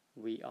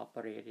we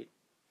operate it.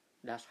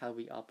 That's how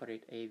we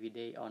operate every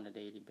day on a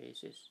daily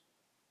basis.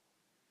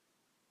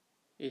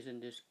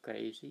 Isn't this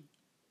crazy?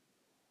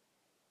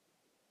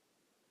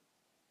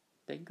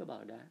 Think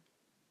about that.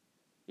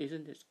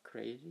 Isn't this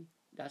crazy?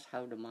 That's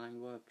how the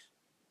mind works.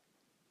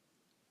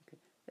 Okay.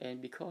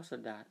 And because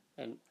of that,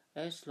 and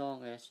as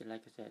long as,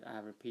 like I said,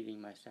 I'm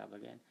repeating myself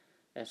again,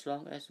 as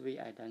long as we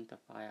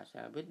identify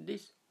ourselves with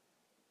this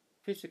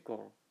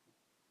physical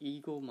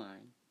ego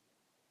mind,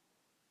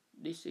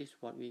 this is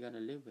what we're going to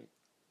live with.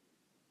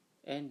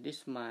 And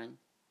this mind,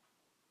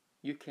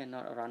 you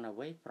cannot run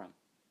away from.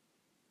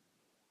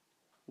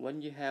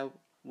 When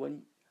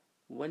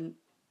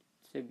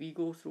so we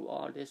go through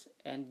all this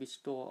and we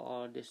store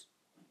all this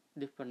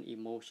different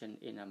emotion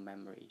in our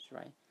memories,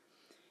 right?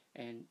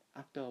 And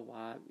after a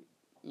while,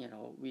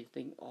 we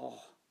think,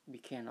 we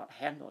cannot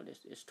handle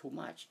this. It's too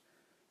much,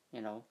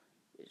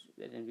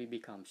 then we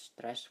become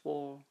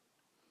stressful,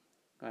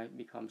 right?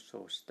 Become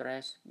so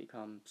stressed,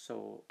 become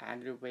so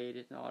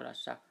aggravated, and all that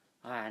stuff.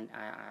 I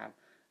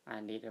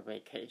need a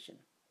vacation.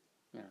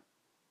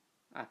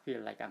 I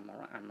feel like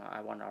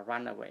I want to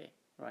run away,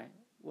 right?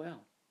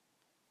 Well,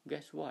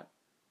 guess what?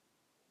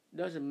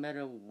 Doesn't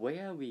matter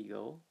where we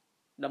go,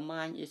 the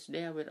mind is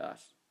there with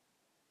us,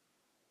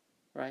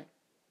 right?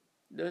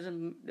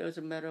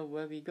 Doesn't matter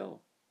where we go.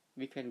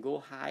 We can go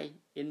hide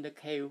in the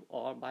cave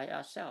or by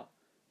ourselves,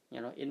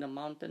 in the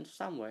mountain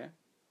somewhere,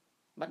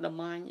 but the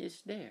mind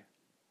is there.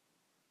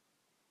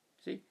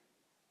 See,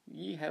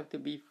 you have to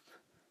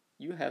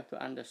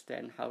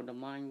understand how the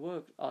mind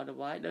works.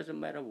 Otherwise, it doesn't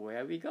matter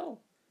where we go,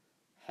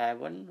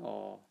 heaven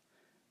or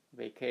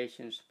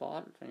vacation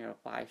spot,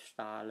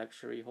 5-star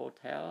luxury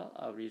hotel,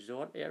 a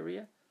resort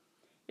area.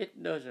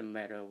 It doesn't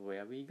matter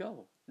where we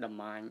go. The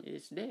mind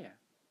is there.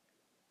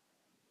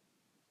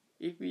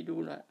 If we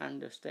do not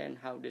understand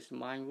how this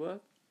mind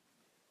works,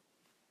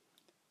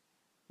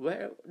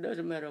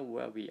 doesn't matter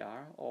where we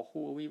are or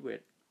who we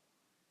with,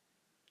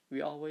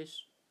 we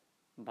always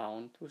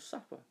bound to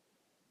suffer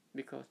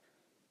because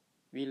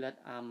we let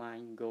our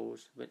mind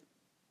goes with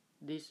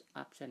this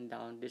ups and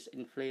downs, this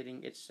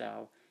inflating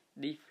itself,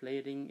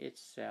 deflating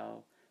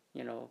itself,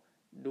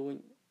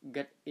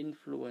 get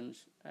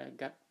influenced,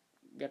 get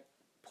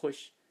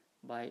pushed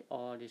by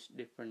all these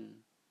different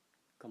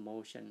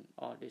commotion,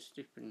 all these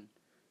different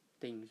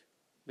things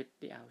with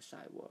the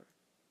outside world.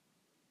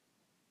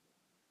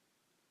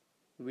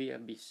 We are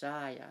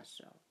beside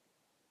ourselves.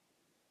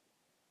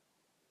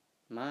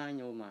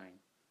 Mind, oh mind.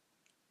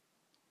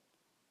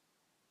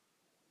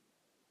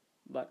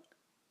 But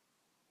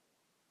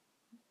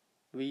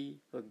we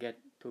forget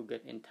to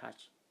get in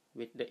touch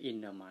with the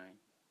inner mind,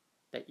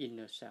 the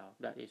inner self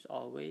that is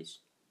always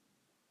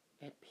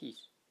at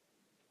peace.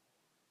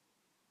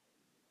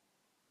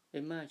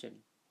 Imagine,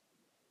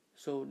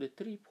 so the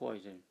three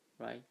poisons,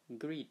 right?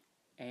 Greed,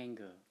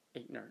 anger,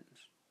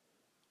 ignorance.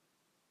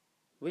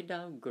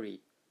 Without greed,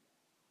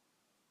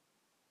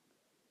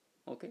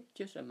 okay,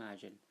 just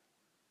imagine,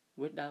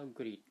 without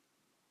greed,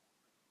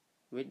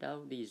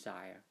 without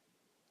desire,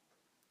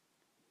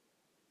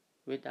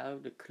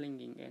 without the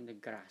clinging and the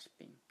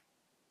grasping,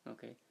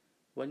 okay,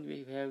 when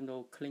we have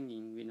no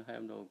clinging, we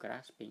have no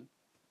grasping,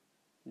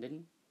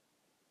 then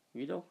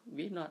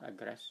we're not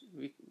aggressive.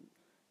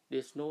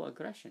 There's no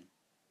aggression.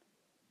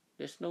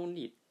 There's no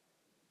need.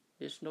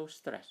 There's no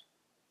stress.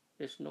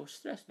 There's no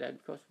stress there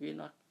because we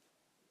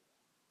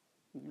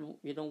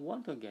don't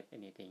want to get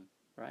anything,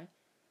 right?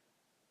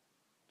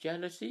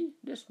 Jealousy,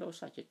 there's no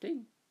such a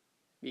thing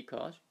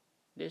because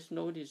there's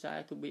no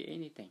desire to be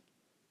anything,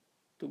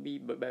 to be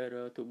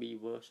better, to be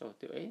worse, or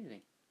to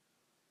anything.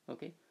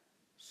 Okay,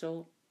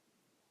 so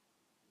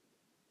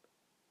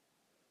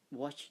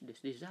watch this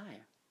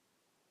desire,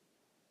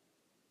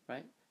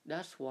 right?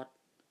 That's what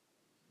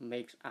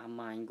makes our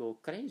mind go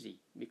crazy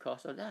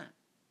because of that.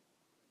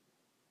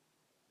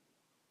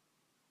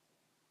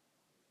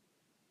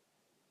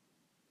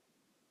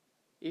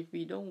 If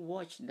we don't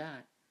watch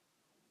that,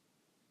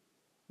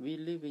 we're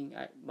living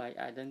by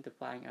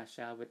identifying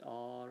ourselves with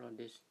all of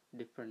these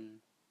different,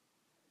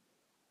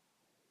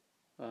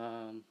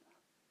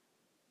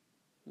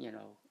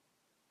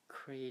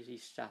 crazy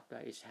stuff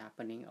that is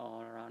happening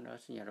all around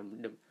us.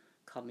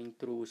 Coming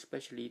through,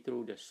 especially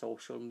through the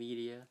social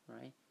media,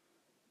 right?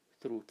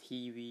 Through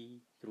TV,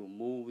 through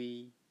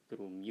movie,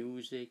 through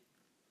music,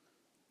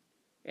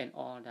 and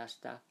all that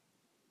stuff.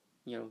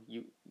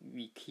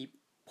 We keep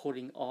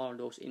putting all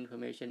those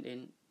information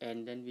in,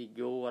 and then we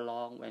go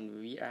along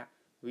and we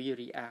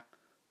react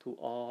to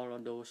all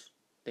of those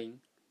things.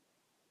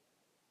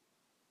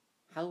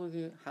 How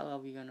are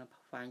we gonna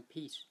find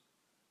peace?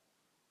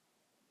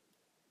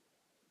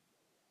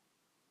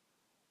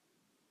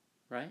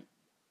 right?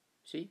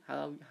 See,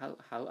 how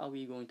are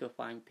we going to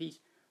find peace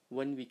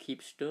when we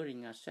keep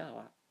stirring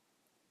ourselves up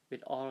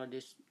with all of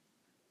these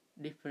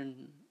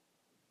different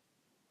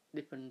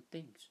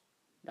things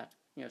that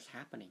is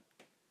happening,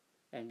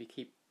 and we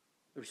keep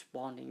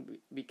responding,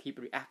 we keep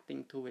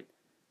reacting to it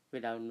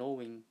without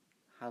knowing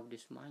how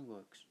this mind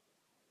works.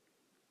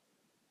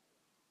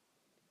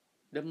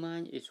 The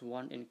mind is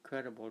one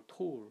incredible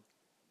tool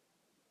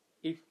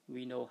if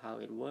we know how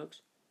it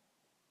works,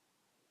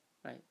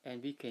 right?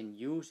 And we can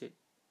use it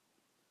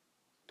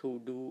to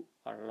do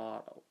a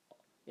lot of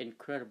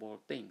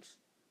incredible things,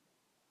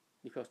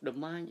 because the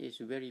mind is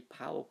very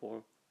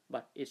powerful,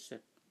 but it's a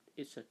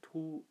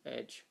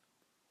two-edged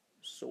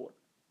sword.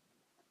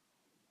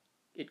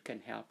 It can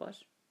help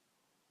us,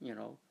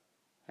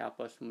 help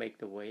us make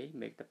the way,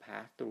 make the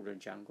path through the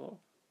jungle,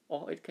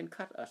 or it can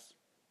cut us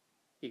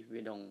if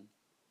we don't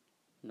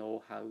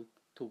know how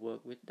to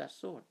work with that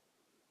sword.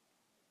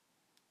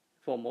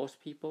 For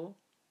most people,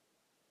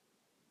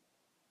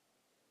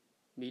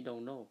 we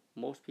don't know.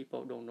 Most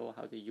people don't know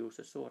how to use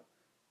a sword.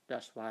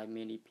 That's why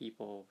many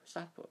people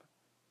suffer.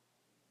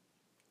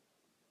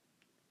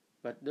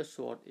 But the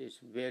sword is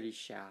very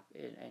sharp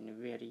and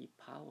very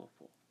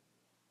powerful.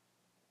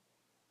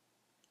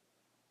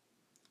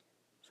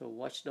 So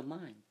what's the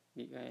mind?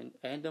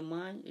 And the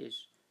mind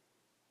is,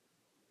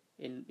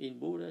 in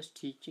Buddha's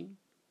teaching,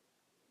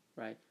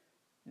 right?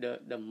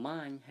 The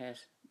mind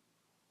has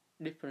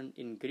different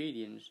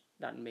ingredients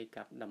that make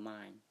up the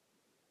mind.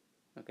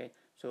 Okay,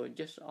 so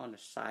just on a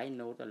side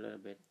note a little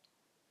bit,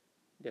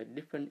 the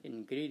different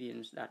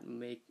ingredients that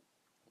make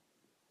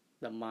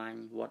the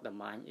mind what the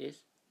mind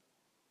is,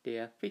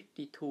 there are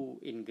 52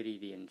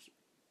 ingredients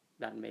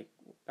that make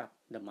up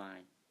the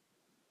mind.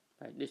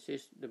 Right? This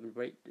is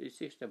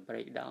the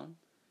breakdown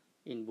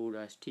in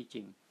Buddha's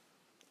teaching.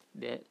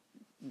 There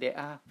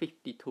are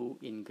 52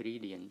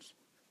 ingredients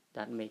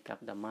that make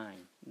up the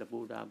mind. The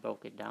Buddha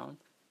broke it down,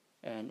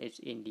 and it's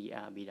in the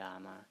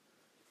Abhidharma.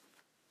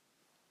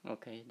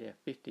 Okay, there are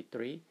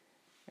 53,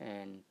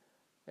 and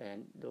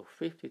the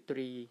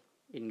 53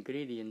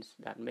 ingredients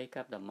that make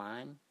up the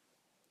mind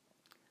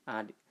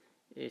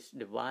is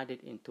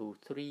divided into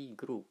 3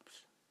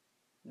 groups.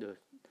 The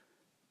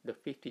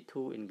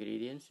 52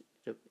 ingredients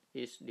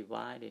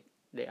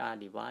they are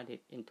divided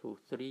into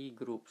 3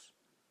 groups.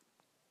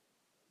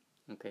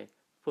 Okay,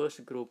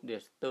 first group,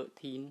 there's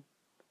 13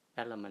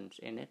 elements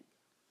in it,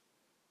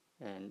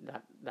 and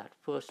that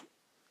first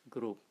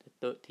group,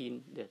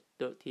 the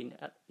 13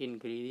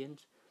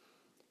 ingredients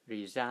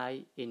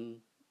reside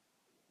in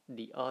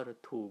the other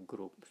 2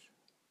 groups.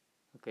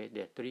 Okay,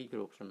 there are 3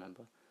 groups,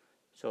 remember.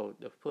 So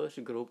the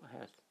first group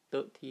has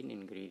 13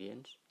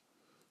 ingredients,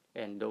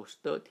 and those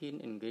 13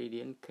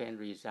 ingredients can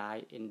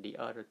reside in the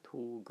other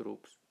 2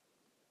 groups,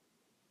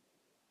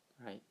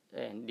 right?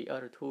 And the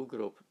other 2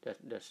 groups,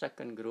 the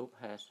second group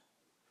has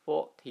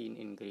 14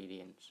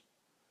 ingredients,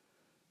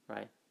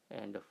 right?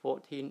 And the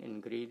 14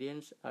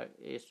 ingredients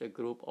is a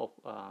group of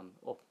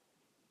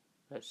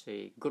let's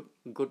say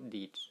good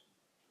deeds,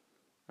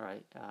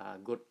 right?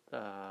 Good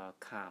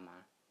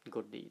karma,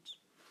 good deeds.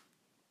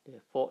 The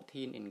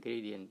 14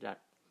 ingredients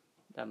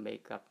that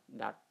make up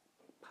that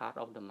part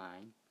of the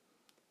mind.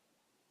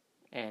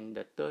 And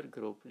the third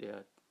group,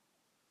 the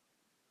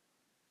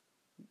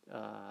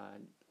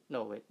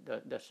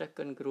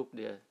second group,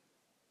 there are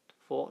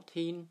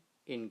 14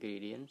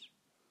 ingredients,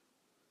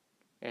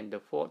 and the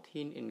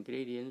 14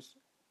 ingredients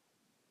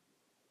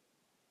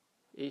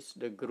is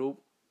the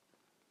group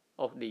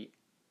of the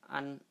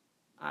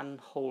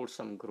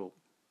unwholesome group,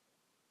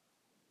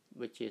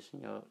 which is,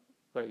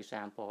 for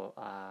example,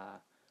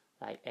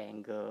 like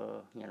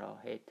anger,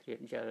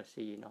 hatred,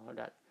 jealousy, and all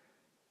that.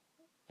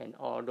 And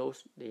all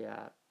those, they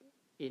are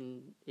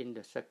in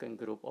the second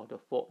group of the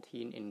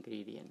 14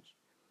 ingredients.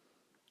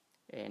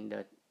 And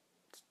the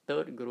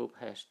third group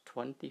has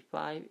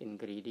 25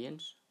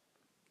 ingredients,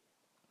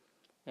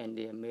 and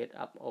they are made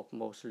up of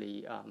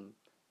mostly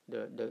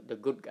the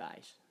good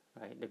guys,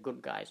 right? The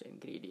good guys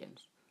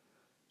ingredients.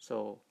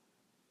 So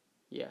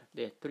yeah,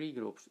 there are 3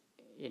 groups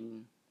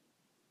in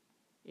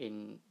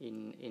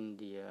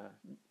the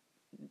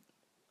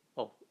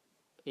of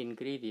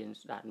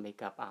ingredients that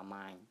make up our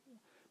mind.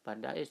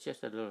 But that is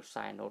just a little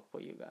side note for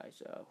you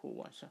guys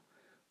who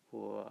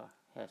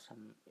has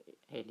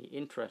any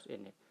interest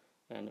in it,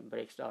 and it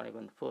breaks down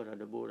even further.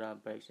 The Buddha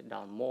breaks it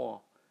down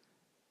more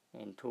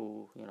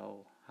into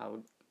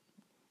how,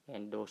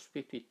 and those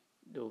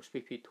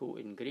 52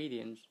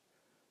 ingredients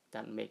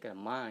that make up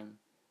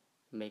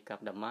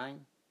the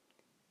mind,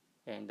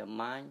 and the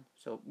mind.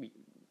 So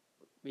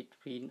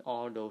between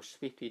all those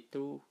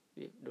 52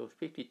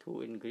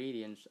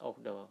 ingredients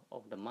of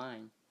the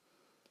mind,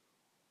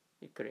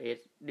 it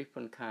creates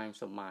different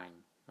kinds of mind,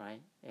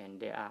 right? And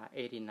there are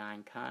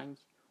 89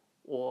 kinds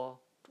or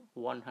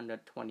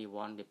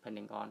 121,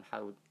 depending on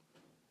how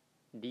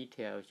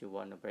details you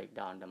want to break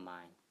down the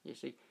mind. You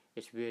see,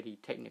 it's very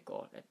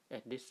technical.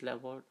 At this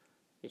level,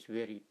 it's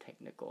very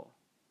technical.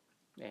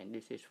 And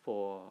this is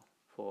for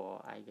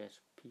I guess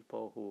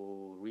people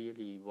who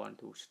really want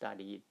to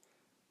study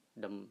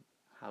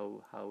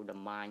how the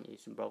mind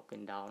is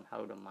broken down,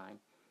 how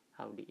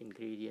the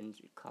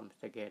ingredients comes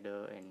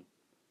together and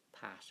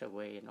pass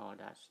away and all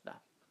that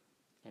stuff.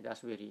 And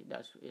that's very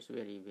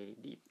very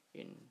deep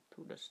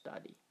into the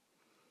study.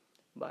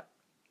 But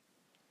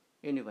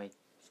anyway,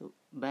 so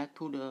back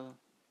to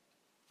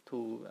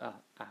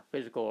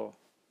physical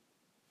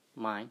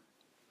mind.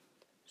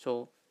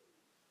 So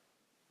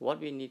what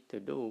we need to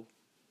do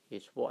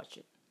is watch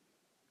it.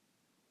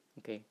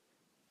 Okay,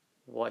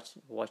 watch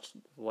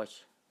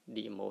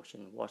the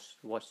emotion.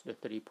 Watch the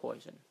three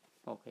poison.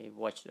 Okay,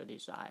 watch the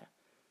desire.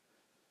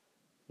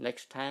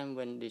 Next time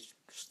when this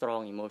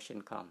strong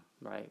emotion come,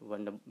 right?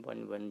 When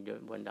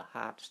the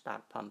heart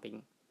start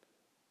pumping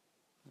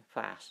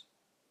fast.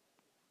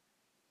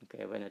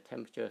 Okay, when the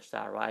temperature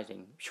start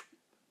rising,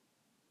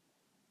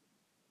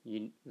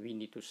 we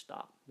need to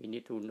stop. We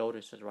need to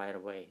notice it right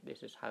away.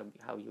 This is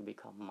how you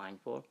become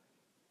mindful,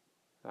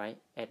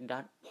 right? At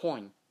that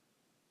point,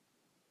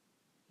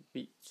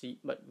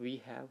 but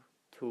we have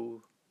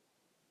to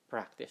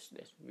practice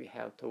this. We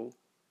have to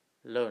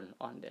learn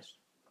on this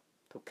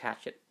to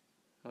catch it,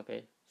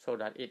 okay, so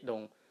that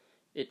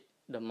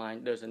the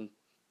mind doesn't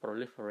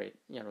proliferate,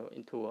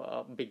 into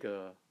a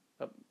bigger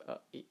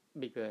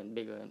and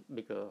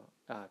bigger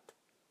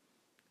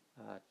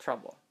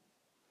trouble.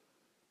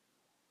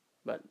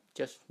 But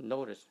just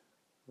notice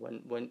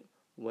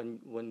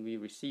when we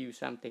receive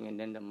something and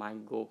then the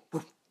mind go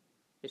poof,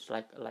 it's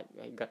like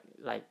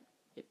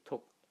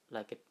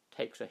it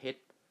takes a hit,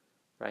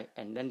 right?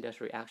 And then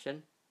there's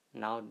reaction.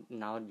 Now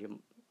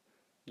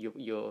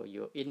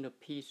your inner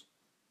peace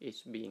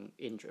is being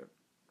injured.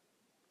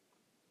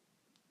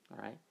 All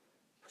right.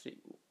 See,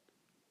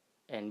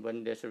 and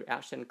when there's a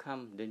reaction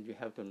come, then you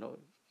have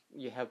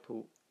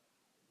to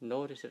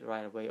notice it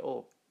right away.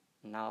 Oh,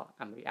 now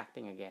I'm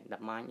reacting again. The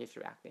mind is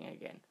reacting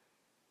again.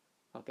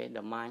 Okay,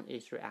 the mind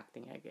is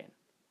reacting again.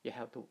 You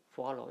have to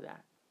follow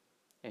that,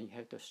 and you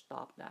have to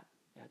stop that.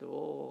 You have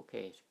to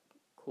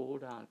cool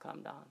down,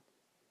 calm down.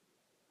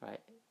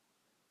 Right?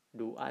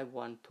 Do I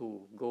want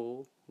to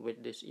go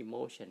with this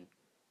emotion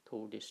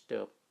to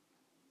disturb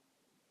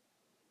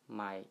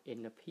my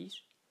inner peace,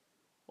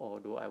 or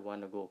do I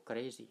want to go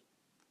crazy?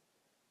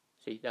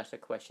 See, that's a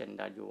question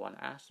that you want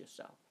to ask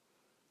yourself.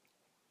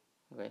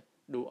 Okay,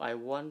 do I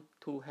want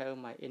to have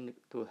my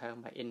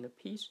inner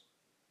peace,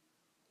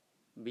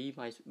 be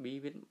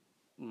with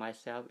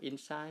myself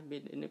inside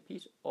with inner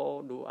peace,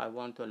 or do I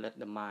want to let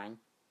the mind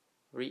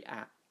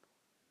react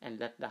and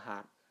let the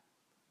heart,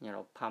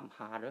 pump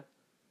harder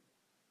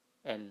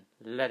and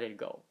let it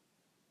go?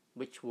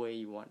 Which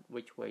way do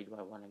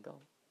I want to go?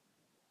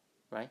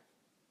 Right?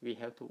 You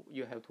have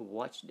to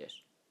watch this.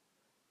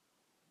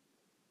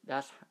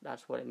 That's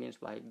what it means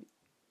by,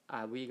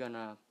 are we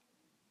gonna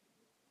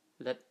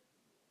let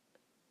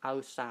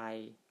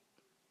outside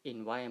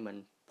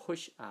environment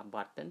push our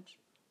buttons,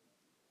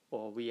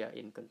 or we are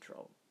in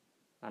control?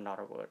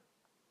 Another word,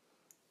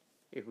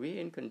 if we're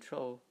in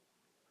control,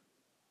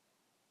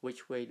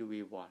 which way do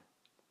we want?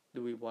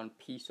 Do we want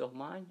peace of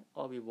mind,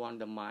 or we want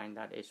the mind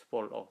that is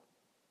full of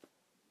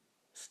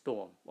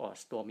storm, or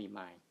stormy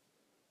mind,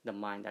 the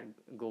mind that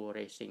go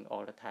racing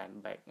all the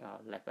time, back,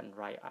 left and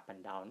right, up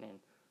and down, and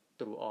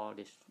through all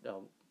this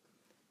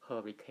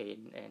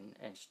hurricane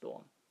and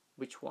storm?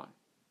 Which one?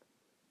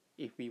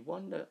 If we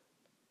want the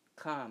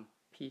calm,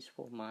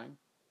 peaceful mind,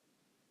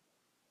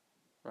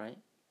 right,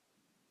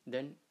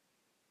 then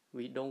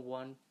we don't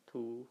want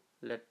to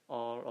let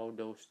all of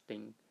those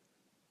things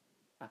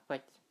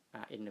affect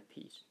our inner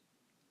peace.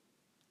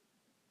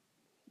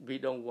 We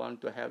don't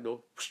want to have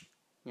those,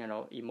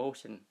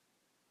 emotion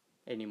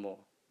anymore,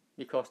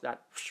 because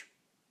that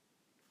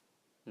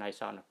nice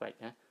sound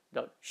effect,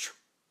 that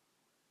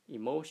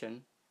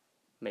emotion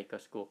make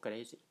us go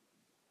crazy.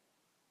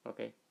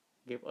 Okay,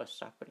 give us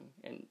suffering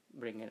and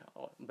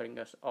bring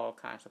us all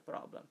kinds of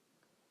problems.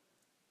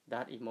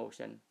 That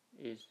emotion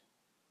is,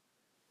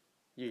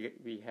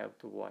 we have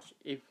to watch.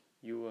 If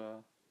you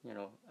are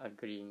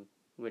agreeing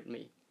with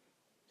me,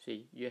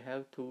 see, you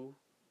have to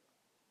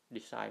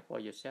decide for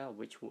yourself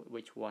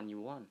which one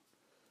you want.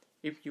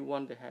 If you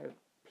want to have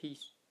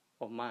peace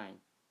of mind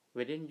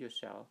within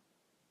yourself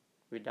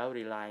without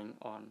relying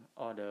on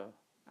other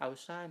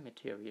outside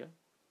material,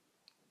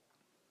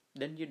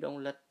 then you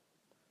don't let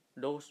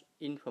those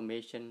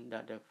information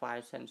that the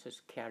five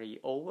senses carry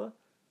over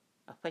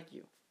affect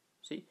you.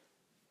 See,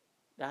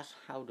 that's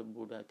how the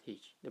Buddha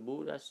teach. The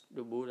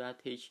Buddha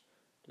teach,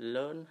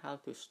 learn how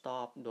to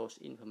stop those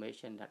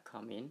information that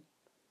come in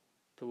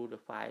through the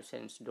five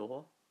sense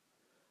door.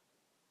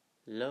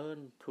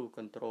 Learn to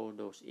control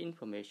those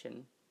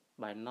information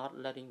by not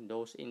letting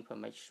those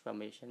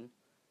information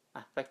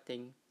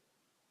affecting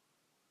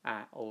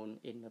our own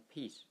inner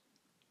peace.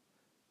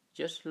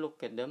 Just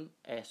look at them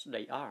as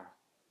they are.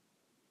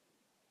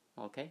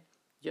 Okay?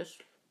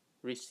 Just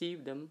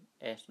receive them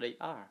as they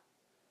are.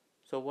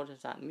 So what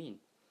does that mean?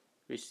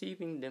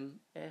 Receiving them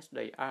as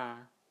they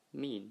are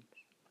means,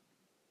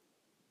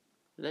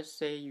 let's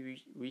say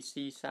we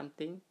see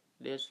something,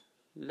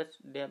 let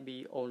there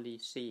be only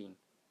seeing.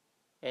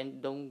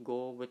 and don't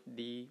go with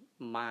the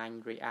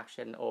mind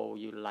reaction, oh,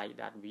 you like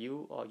that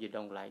view or you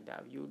don't like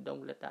that view.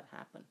 Don't let that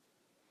happen,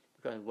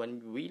 because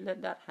when we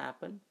let that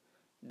happen,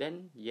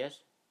 then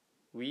yes,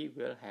 we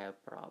will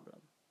have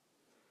problem.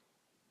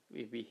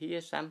 If we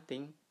hear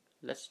something,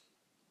 let's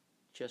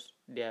just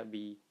there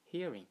be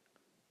hearing,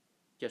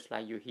 just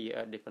like you hear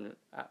a different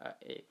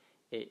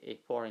a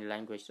foreign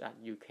language that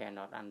you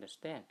cannot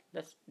understand.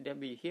 Let's there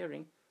be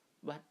hearing,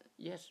 but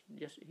yes,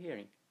 just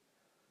hearing,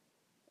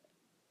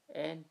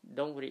 and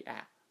don't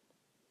react.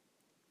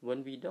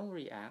 When we don't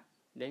react,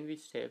 then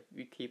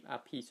we keep our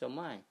peace of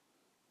mind.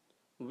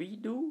 We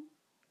do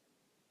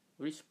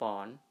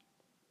respond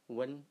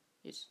when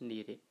it's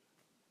needed.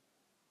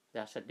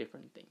 That's a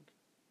different thing,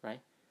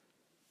 right?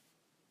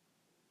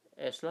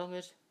 As long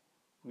as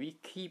we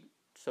keep,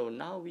 so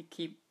now we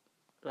keep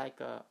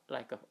like a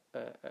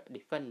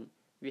defense.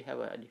 We have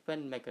a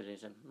defense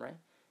mechanism, right?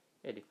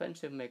 A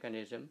defensive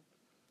mechanism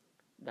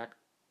that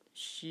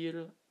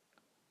shield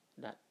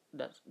that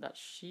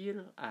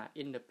shield our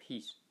inner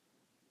peace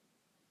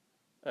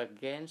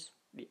against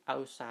the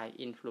outside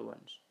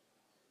influence.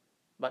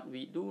 But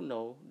we do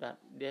know that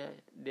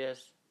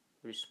there's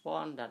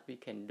response that we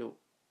can do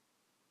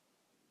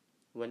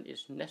when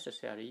it's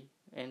necessary,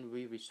 and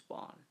we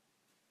respond.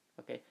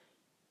 Okay,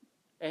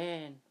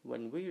 and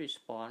when we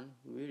respond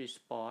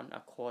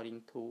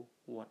according to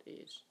what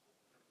is,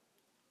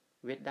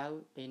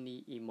 without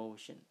any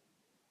emotion.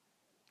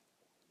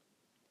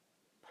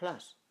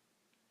 Plus,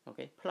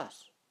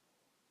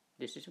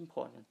 this is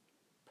important.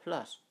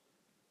 Plus,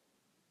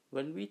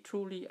 when we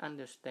truly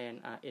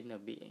understand our inner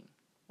being,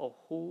 or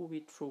who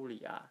we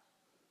truly are,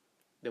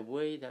 the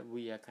way that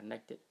we are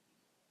connected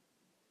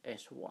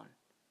as one.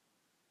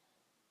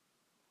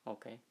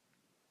 Okay?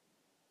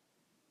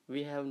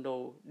 We have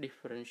no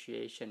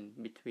differentiation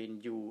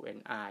between you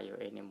and I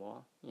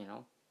anymore,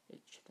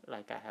 It's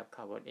like I have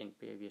covered in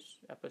previous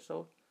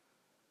episode.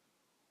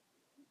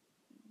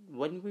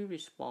 When we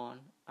respond,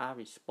 our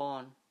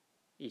response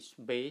is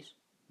based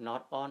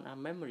not on our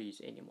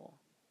memories anymore,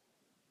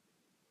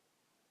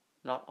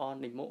 not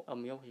on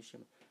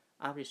emotion.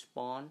 Our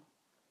response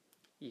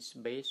is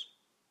based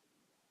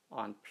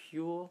on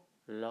pure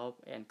love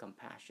and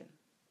compassion.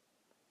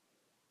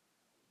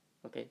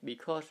 Okay,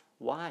 because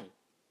why?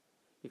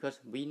 Because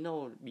we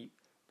know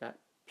that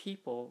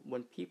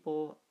when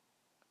people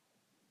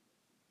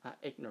are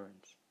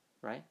ignorant,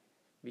 right?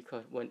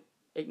 Because when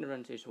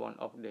ignorance is one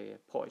of the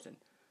poison.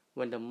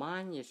 When the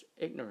mind is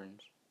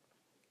ignorant,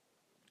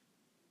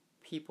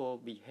 people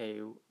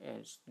behave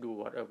and do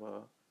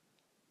whatever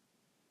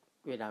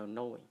without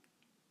knowing.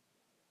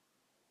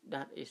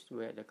 That is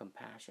where the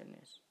compassion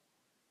is.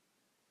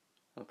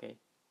 Okay?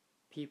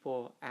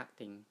 People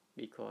acting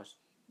because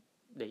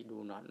they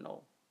do not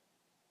know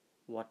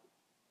what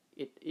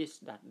it is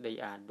that they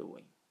are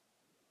doing.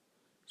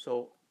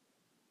 So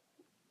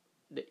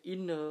the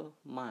inner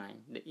mind,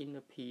 the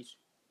inner peace,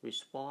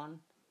 respond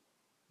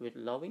with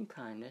loving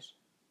kindness,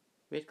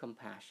 with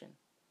compassion.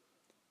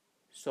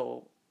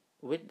 So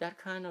with that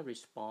kind of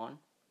response,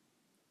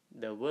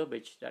 the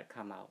verbiage that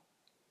come out,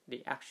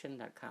 the action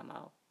that come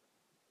out,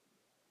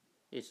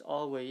 is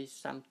always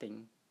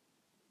something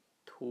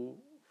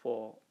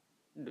for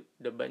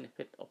the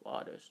benefit of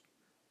others.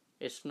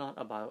 It's not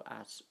about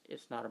us.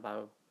 It's not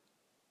about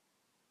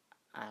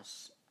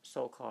us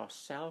so-called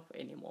self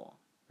anymore,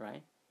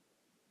 right?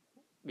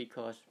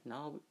 Because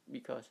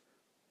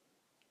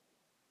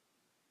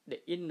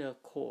the inner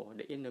core,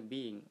 the inner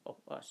being of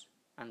us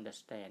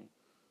understand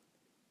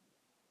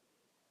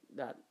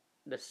that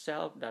the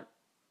self that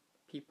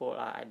people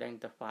are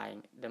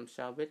identifying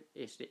themselves with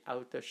is the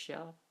outer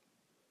shell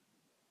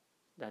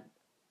that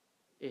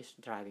is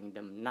driving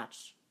them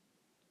nuts.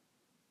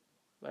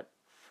 But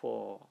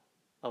for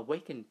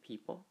awakened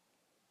people,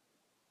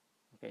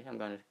 okay, I'm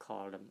going to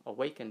call them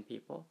awakened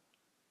people,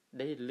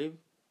 they live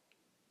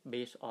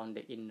based on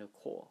the inner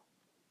core,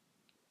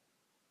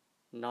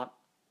 not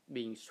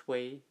being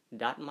swayed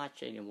that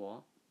much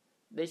anymore.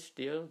 They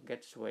still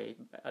get swayed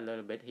a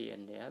little bit here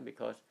and there,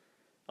 because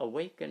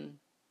awakened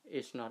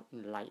is not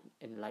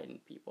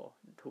enlightened people.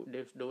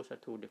 Those are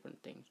two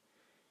different things.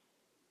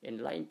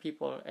 Enlightened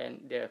people,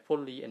 and they're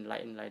fully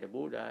enlightened like the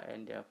Buddha,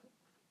 and they're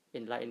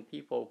enlightened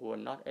people who are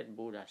not at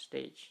Buddha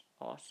stage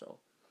also.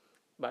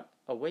 But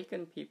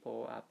awakened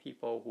people are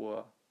people who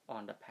are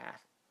on the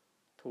path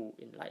to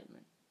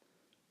enlightenment,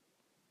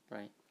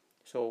 right?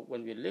 So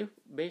when we live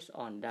based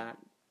on that,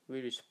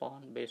 we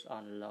respond based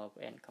on love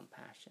and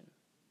compassion.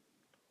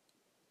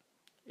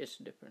 It's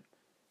different.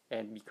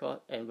 And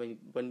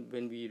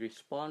when we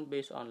respond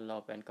based on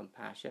love and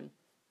compassion,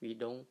 we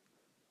don't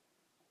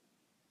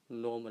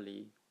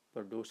normally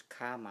produce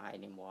karma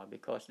anymore,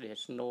 because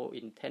there's no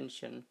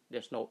intention,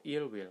 there's no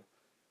ill will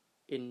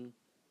in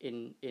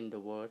the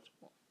words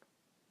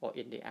or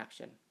in the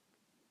action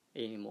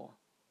anymore.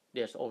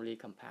 There's only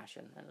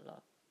compassion and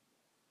love.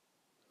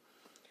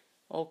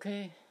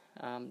 Okay,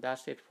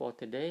 that's it for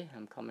today.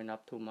 I'm coming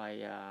up to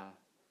my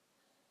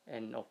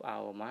end of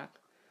our mark.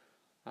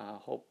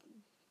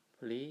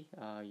 Hopefully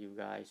you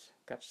guys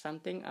got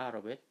something out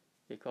of it.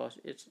 because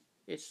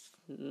it's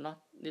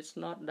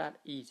not that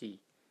easy.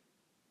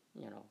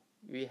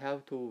 We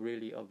have to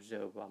really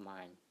observe our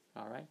mind.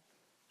 All right.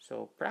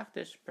 So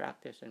practice,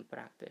 and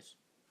practice.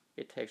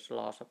 It takes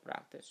lots of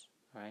practice.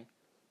 All right.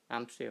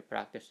 I'm still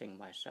practicing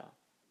myself.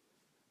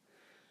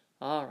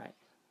 All right.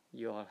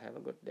 You all have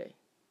a good day.